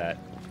you off of that.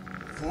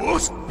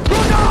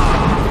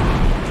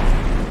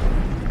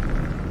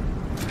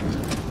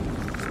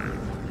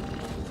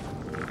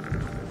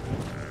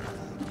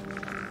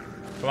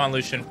 Come on,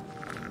 Lucian.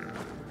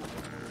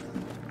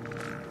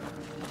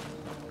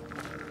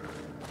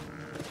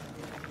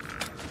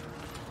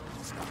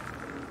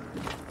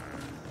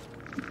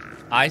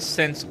 I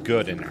sense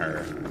good in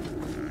her.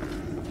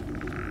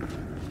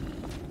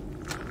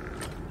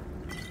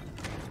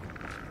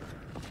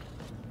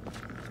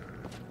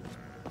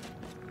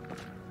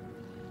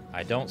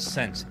 I don't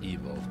sense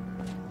evil.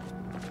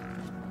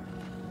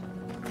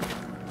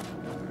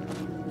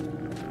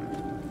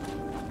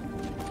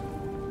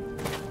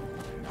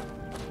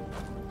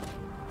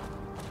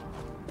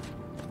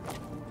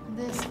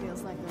 This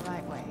feels like the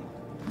right way.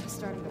 I'm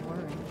starting to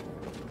worry.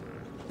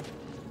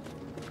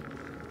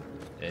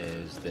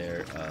 Is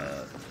there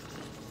a...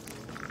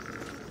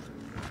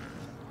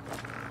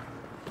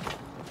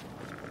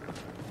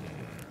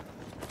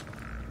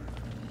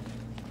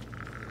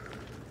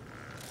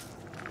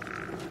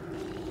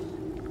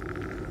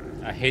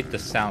 I hate the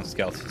sound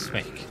skeletons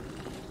make.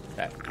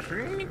 That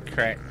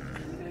crack.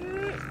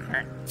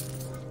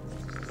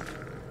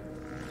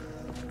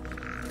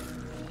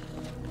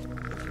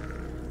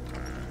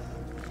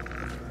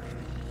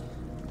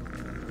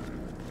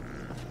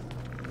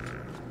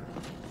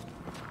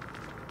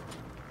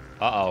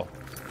 Uh-oh.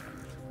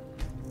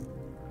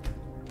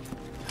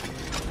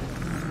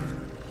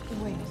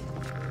 Wait.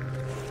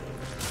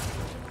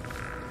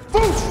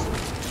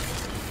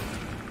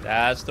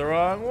 That's the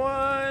wrong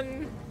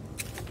one.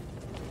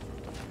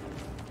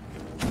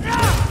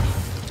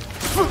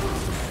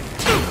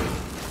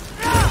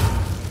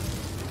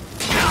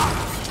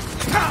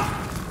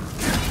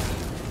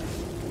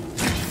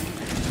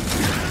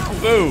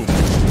 Boom.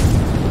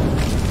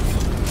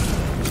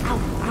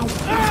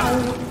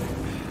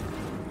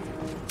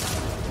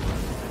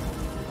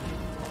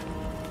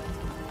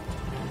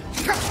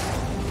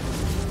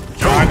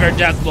 Stronger,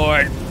 Death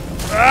Lord.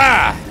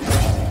 Ah!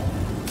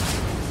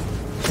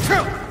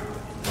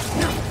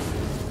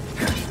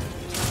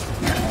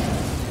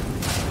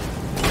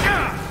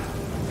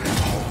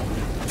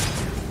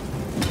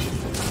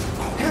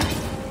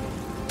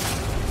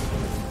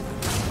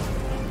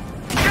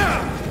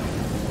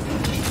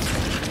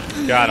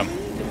 Got him.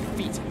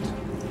 Defeated.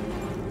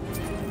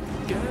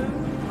 Go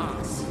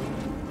us.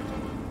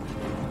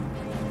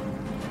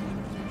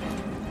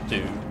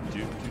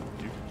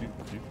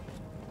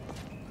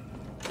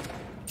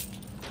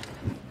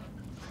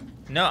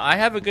 No, I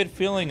have a good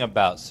feeling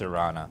about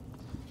Serana.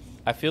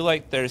 I feel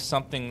like there's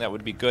something that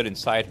would be good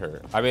inside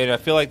her. I mean, I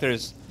feel like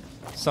there's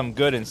some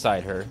good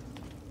inside her.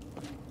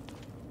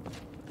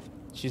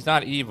 She's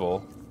not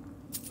evil.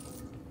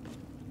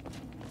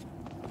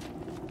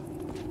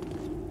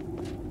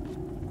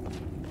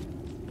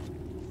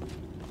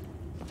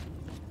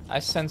 I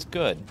sense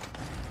good.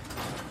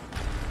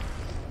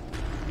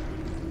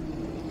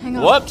 Hang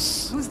on.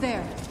 Whoops! Who's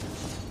there?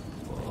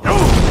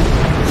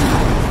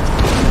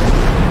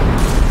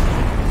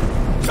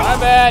 My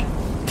bad.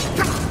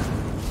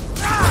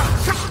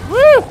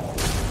 Woo!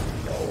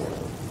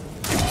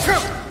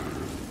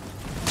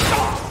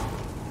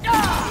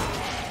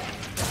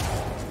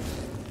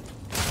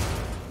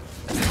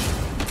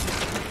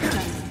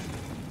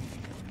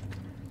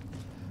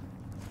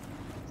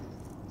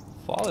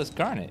 Flawless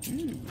Garnet.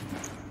 Ooh.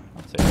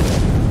 I'll take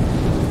that.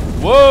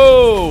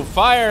 Whoa!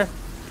 Fire!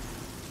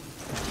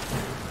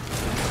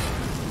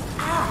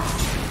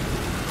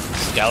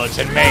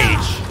 Skeleton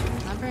Mage.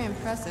 Not very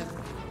impressive.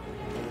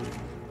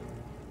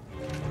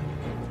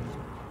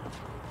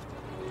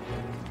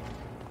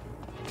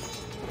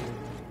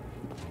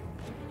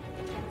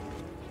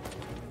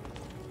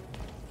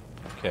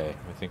 Okay,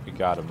 I think we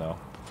got him though.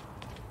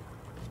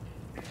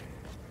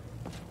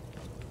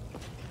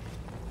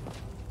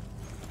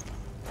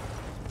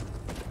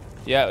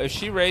 Yeah, if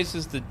she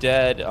raises the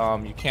dead,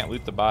 you can't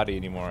loot the body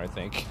anymore, I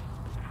think.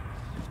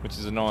 Which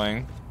is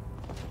annoying.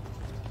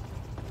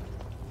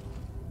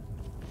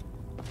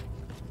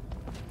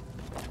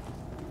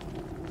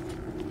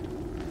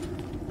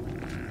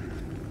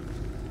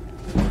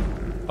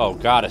 Oh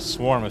god, a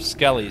swarm of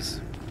skellies.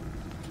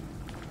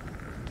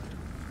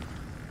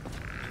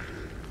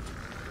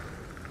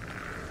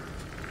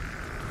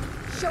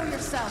 Show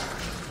yourself.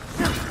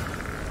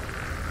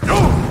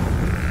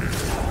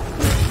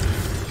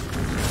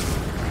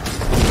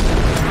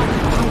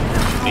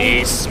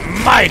 Be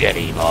smited,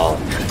 evil.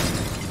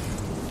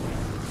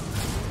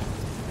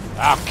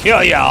 I'll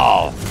kill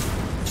y'all.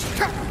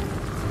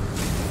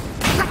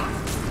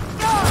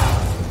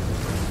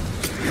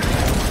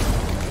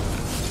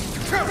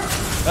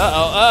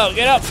 Uh-oh, oh,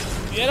 get up,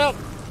 get up.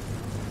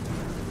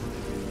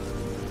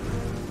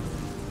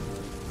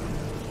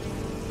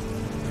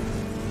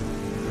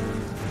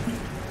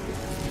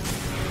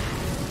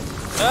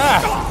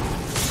 Ah!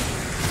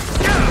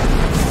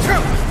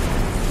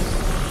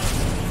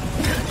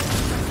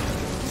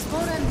 This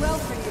won't end well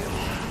for you.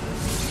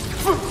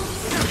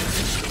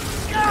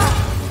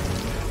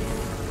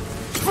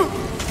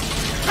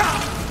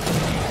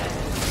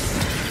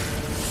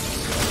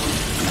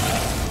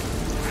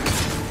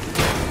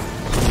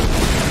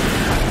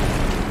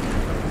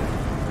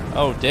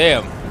 Oh,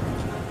 damn.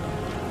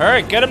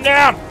 Hurry, get him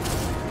down!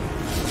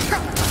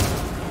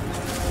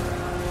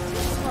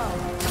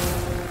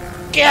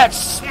 Get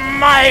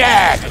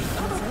smited!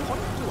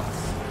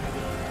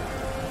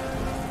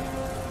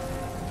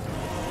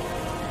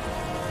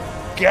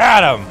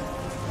 Got him!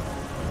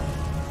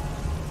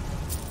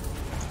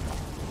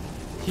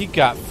 He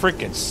got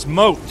freaking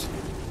smoked.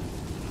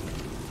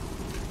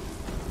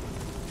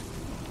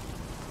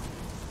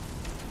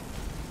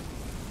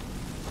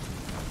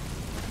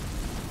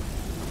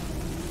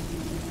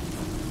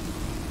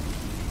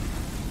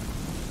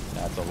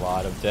 That's a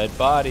lot of dead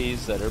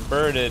bodies that are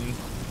burning.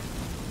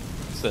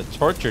 It's a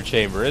torture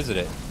chamber, isn't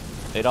it?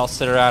 They'd all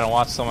sit around and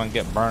watch someone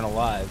get burned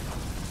alive.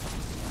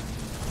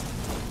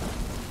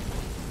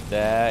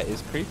 That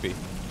is creepy.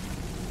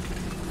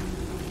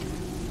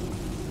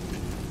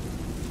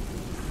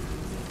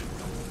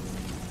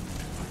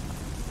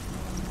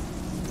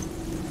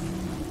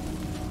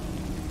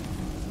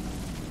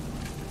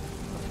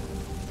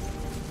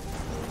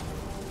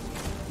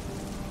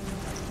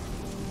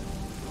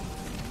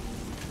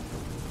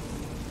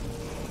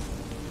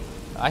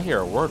 I hear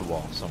a word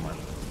wall somewhere.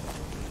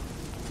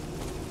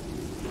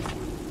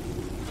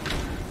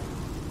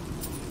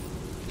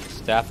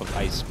 Staff of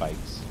ice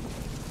spikes.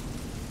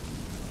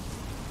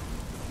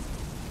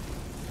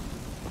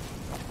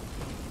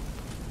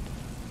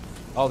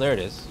 Oh, there it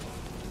is.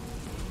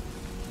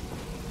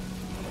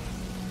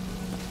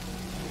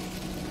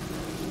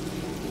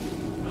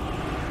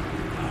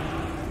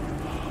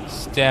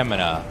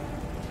 Stamina.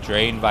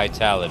 Drain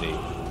vitality.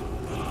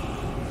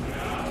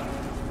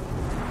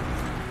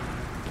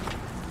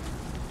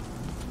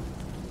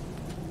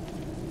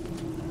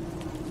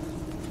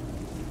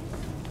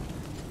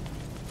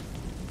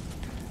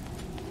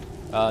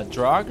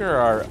 Draugr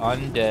are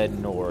undead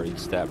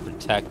Nords that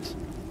protect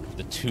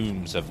the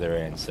tombs of their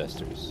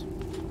ancestors.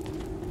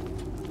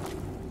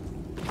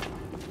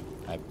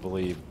 I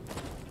believe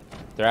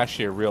they're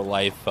actually a real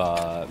life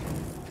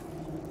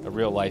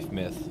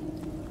myth.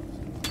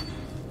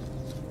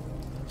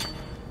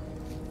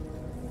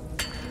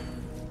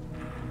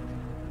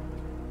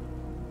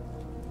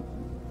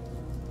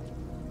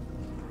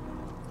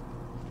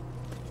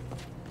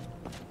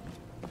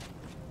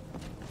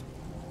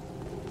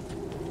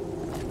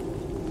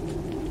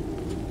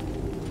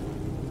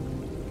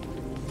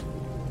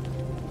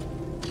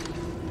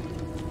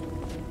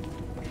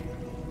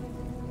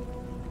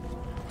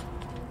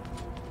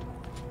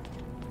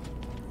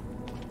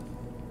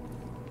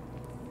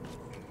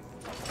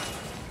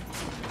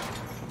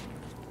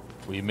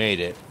 We made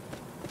it.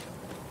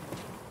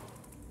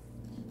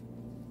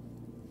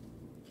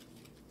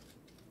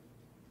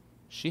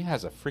 She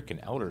has a freaking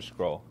Elder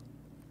Scroll.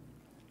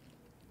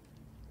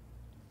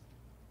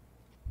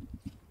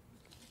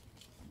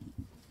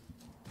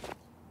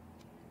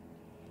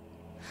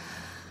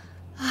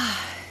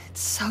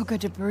 It's so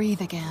good to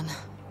breathe again.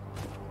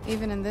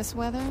 Even in this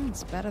weather,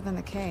 it's better than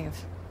the cave.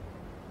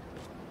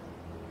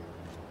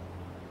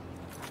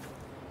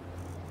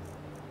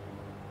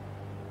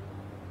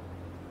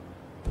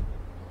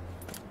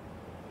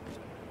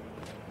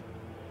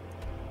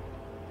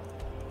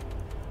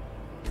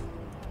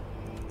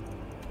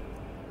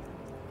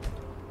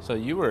 So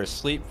you were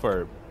asleep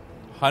for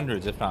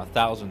hundreds, if not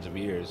thousands of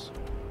years.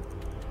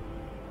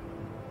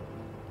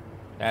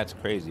 That's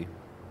crazy.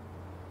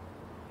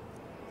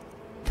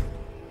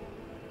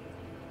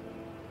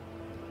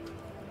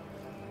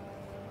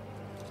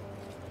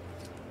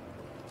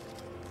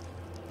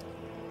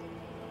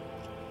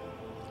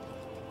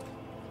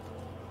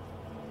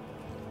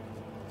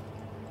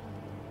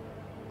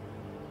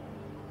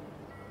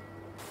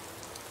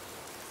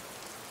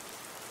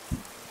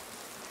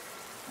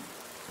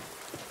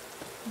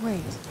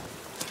 Wait.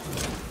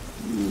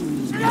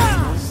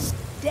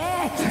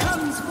 Death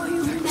comes for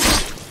you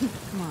now.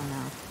 Come on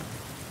now.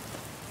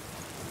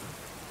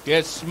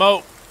 Get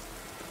smoked.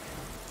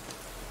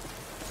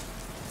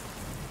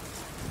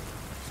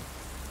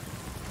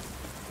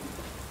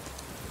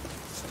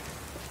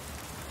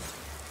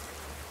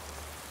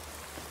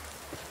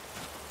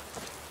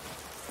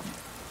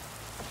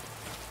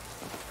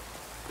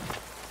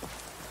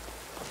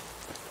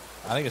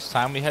 I think it's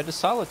time we head to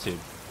Solitude.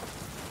 And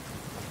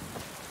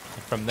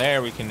from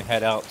there, we can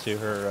head out to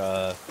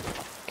her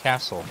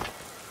castle.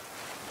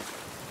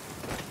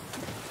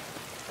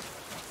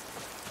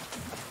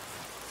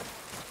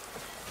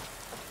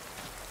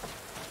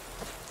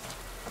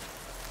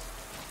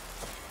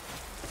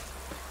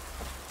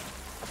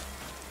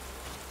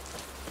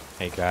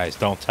 Hey guys,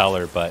 don't tell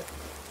her, but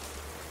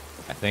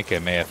I think I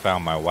may have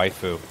found my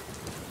waifu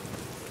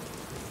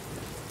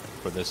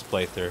for this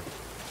playthrough.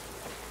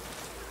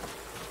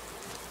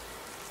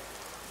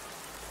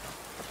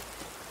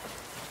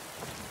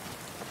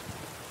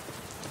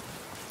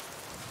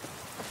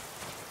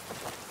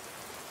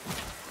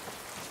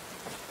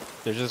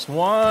 There's just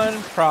one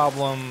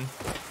problem.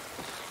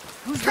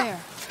 Who's there?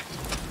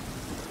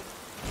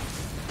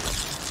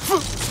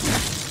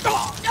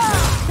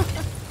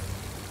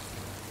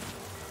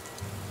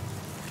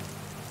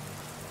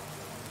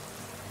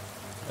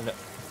 An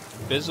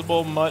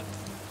invisible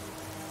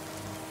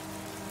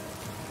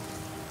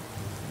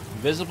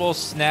Invisible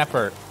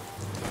snapper.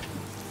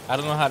 I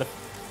don't know how to...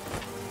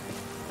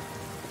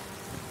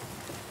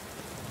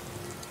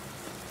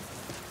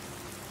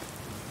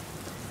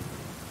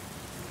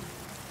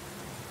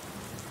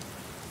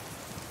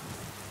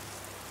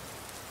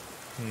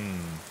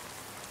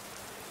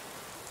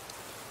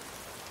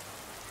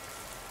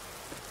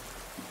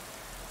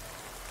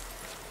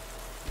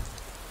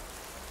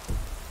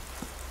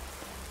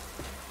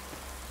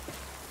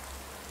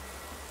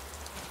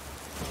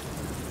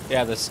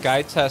 Yeah, the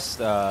sky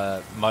test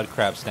mud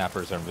crab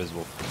snappers are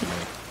invisible to me.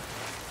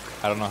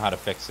 I don't know how to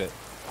fix it.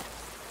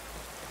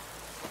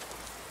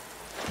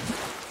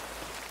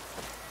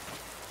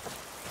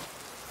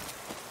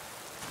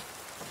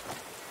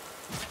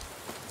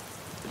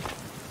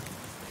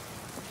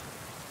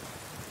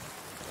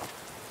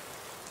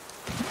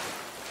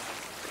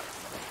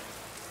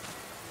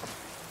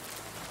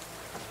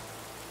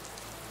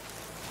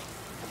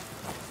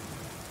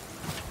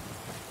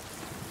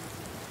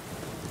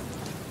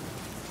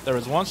 There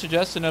was one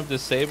suggestion of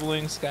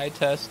disabling sky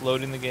test,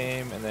 loading the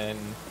game, and then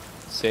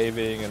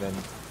saving, and then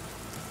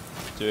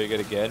doing it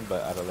again,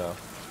 but I don't know.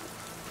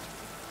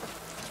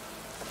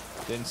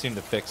 Didn't seem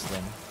to fix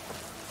them.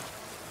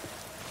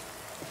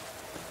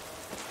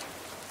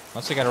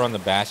 Unless I gotta run the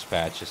bash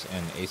patch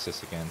and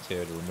ASUS again,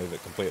 too, to remove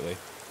it completely.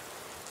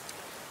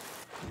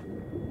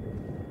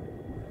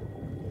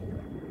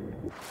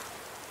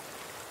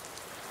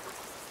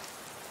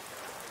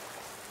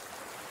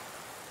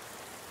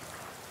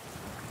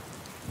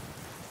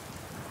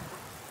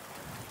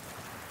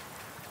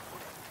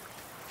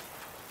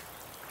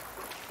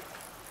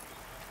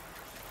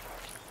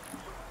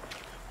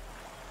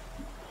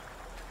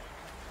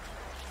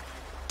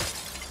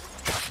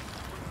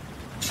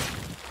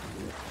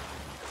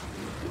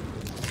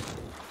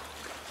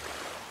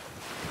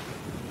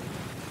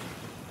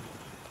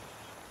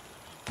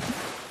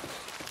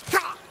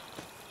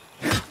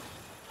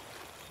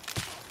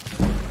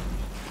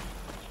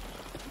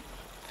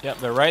 Yep,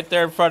 they're right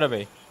there in front of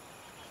me.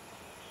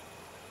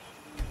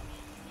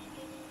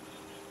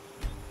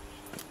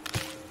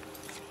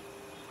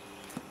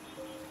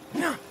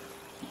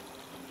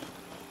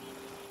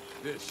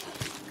 This should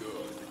be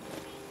good.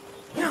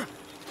 All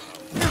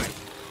right,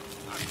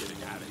 I'm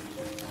getting out of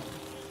here.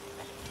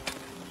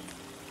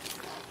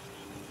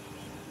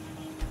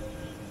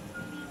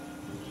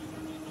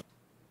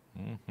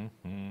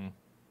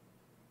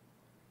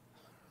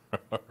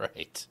 All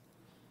right.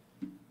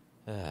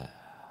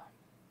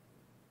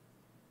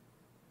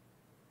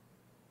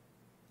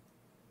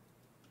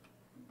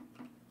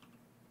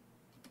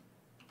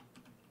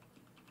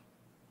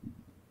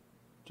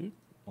 Dude,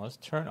 let's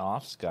turn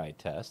off sky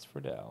test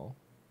for Dell.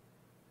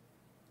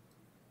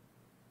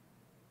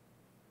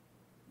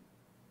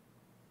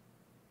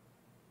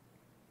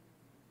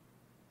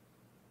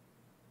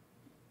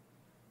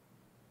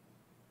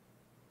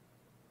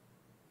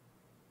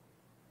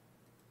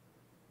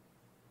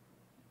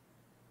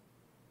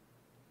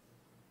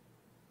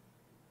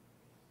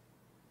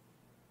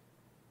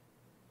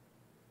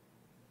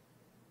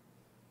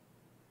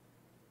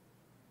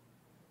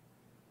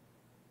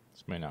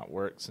 This may not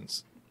work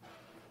since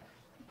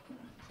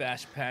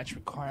bash patch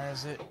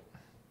requires it.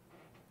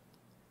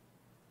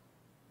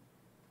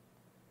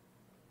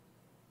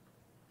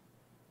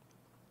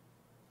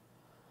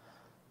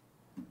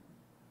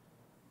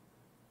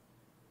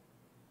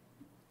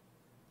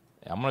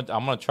 Yeah, I'm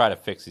gonna try to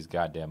fix these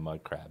goddamn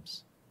mud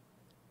crabs.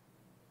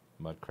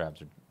 Mud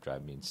crabs are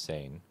driving me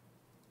insane.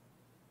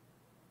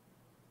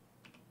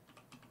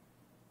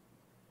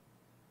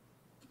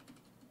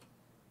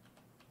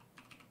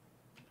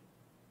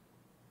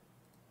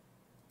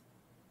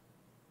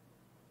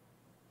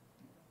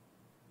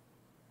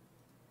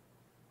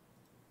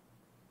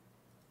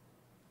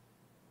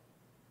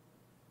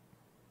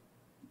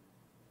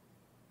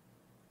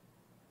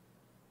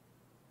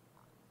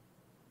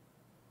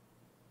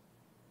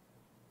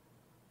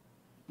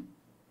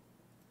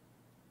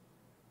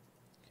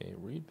 Okay,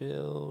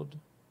 rebuild.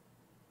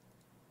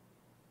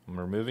 I'm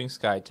removing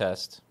sky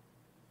test.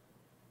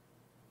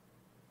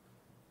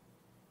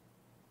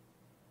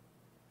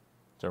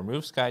 So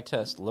remove sky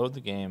test, load the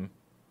game,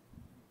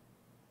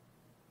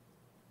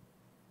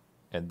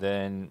 and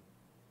then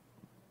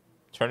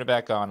turn it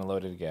back on and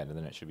load it again, and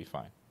then it should be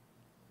fine.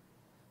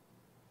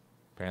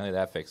 Apparently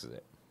that fixes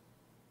it.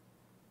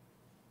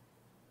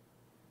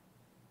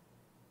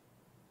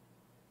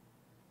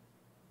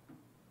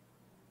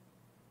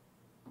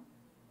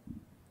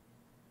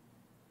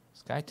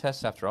 Sky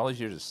test after all these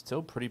years is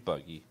still pretty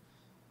buggy.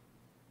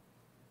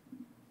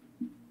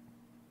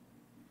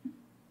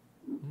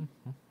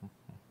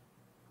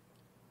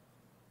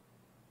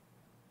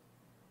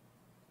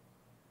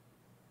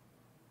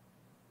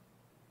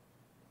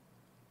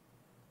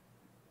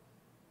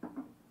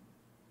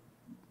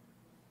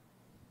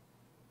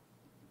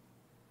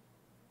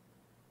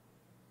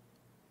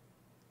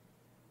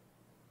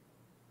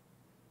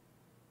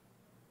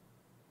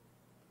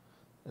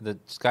 The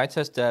Sky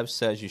Test dev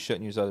says you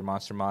shouldn't use other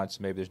monster mods,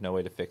 so maybe there's no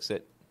way to fix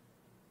it.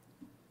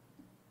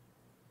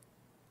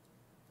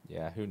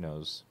 Yeah, who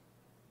knows?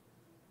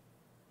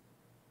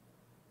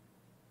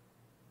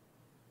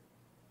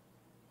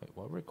 Wait,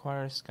 what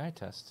requires Sky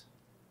Test?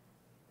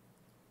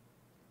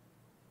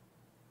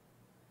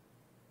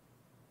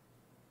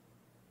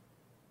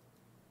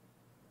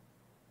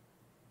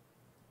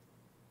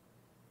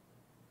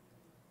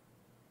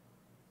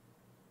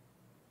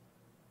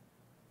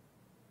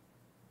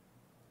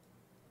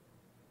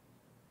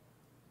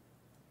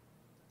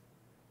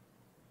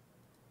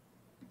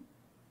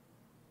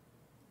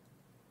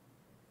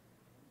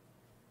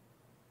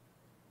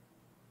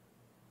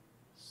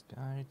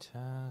 Sky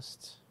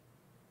test.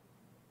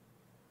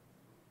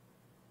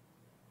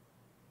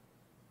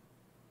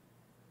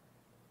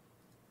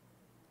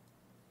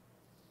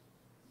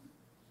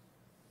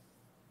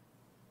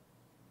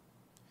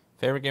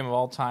 Favorite game of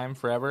all time,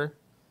 forever?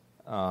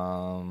 I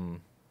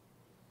don't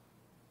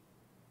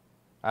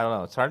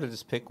know. It's hard to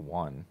just pick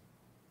one.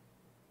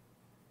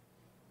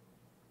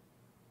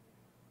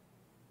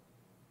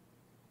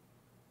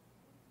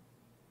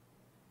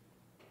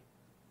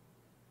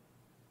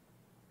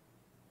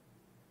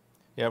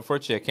 Yeah,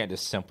 unfortunately, I can't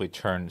just simply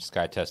turn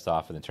Sky Test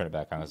off and then turn it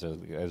back on.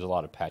 There's a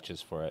lot of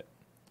patches for it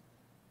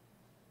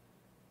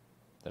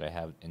that I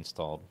have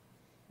installed.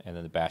 And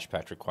then the bash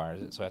patch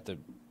requires it, so I have to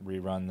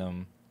rerun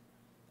them,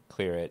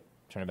 clear it,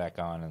 turn it back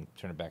on, and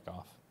turn it back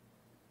off.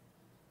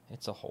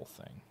 It's a whole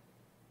thing.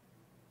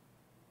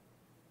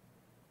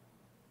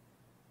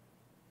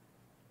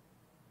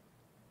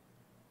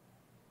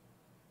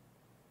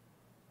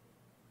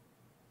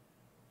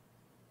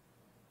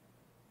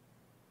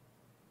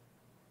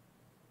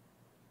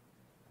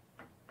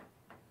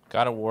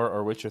 God of War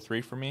or Witcher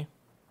 3 for me?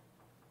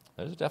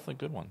 Those are definitely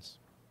good ones.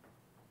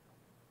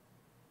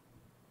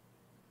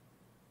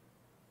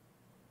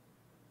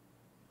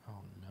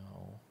 Oh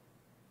no.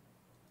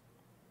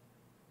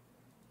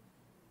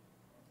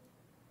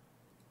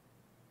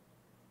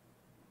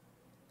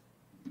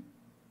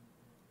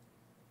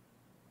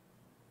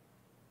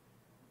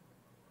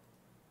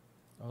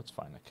 Oh, it's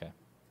fine, okay.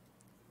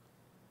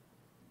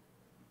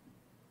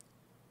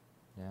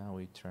 Now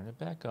we turn it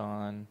back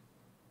on.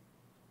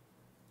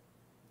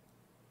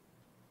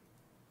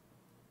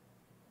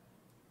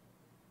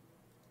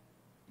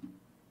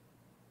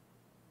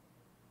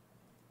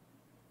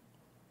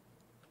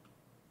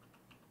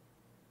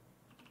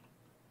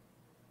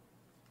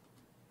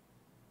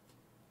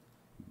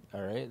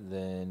 All right,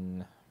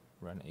 then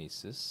run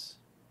Asus.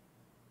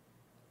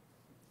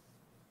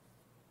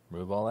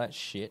 Remove all that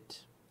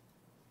shit.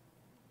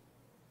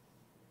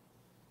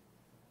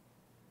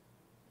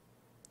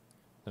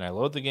 Then I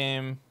load the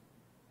game,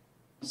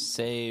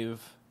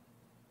 save,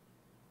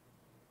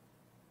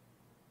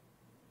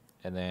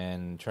 and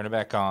then turn it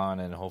back on,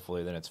 and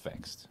hopefully then it's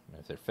fixed.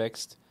 And if they're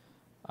fixed,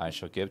 I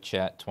shall give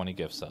chat 20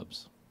 gift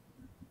subs.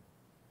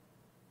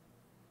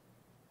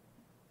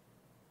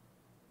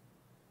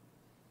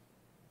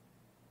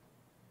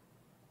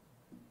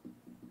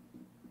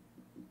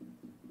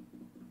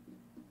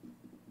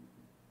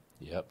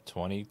 Yep,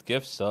 20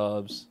 gift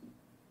subs.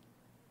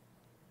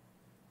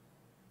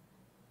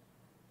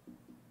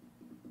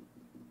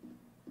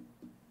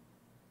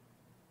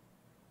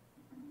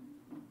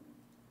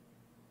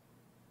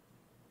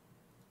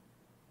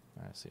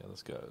 All right, see how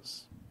this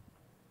goes.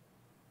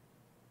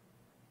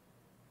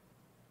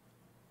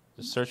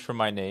 Just search for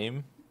my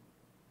name.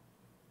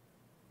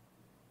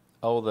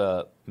 Oh,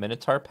 the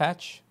Minotaur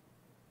patch?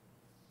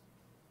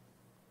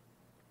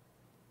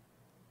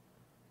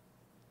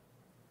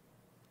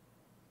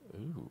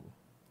 Ooh.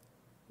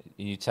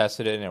 You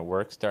tested it and it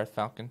works, Darth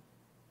Falcon?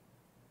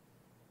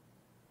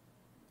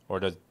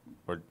 Or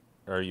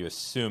are you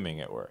assuming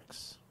it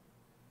works?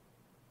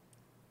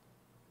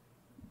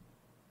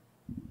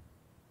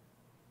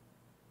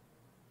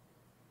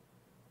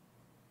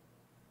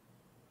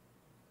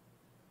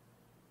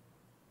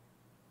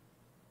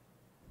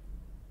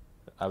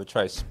 I would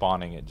try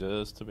spawning it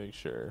just to make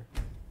sure.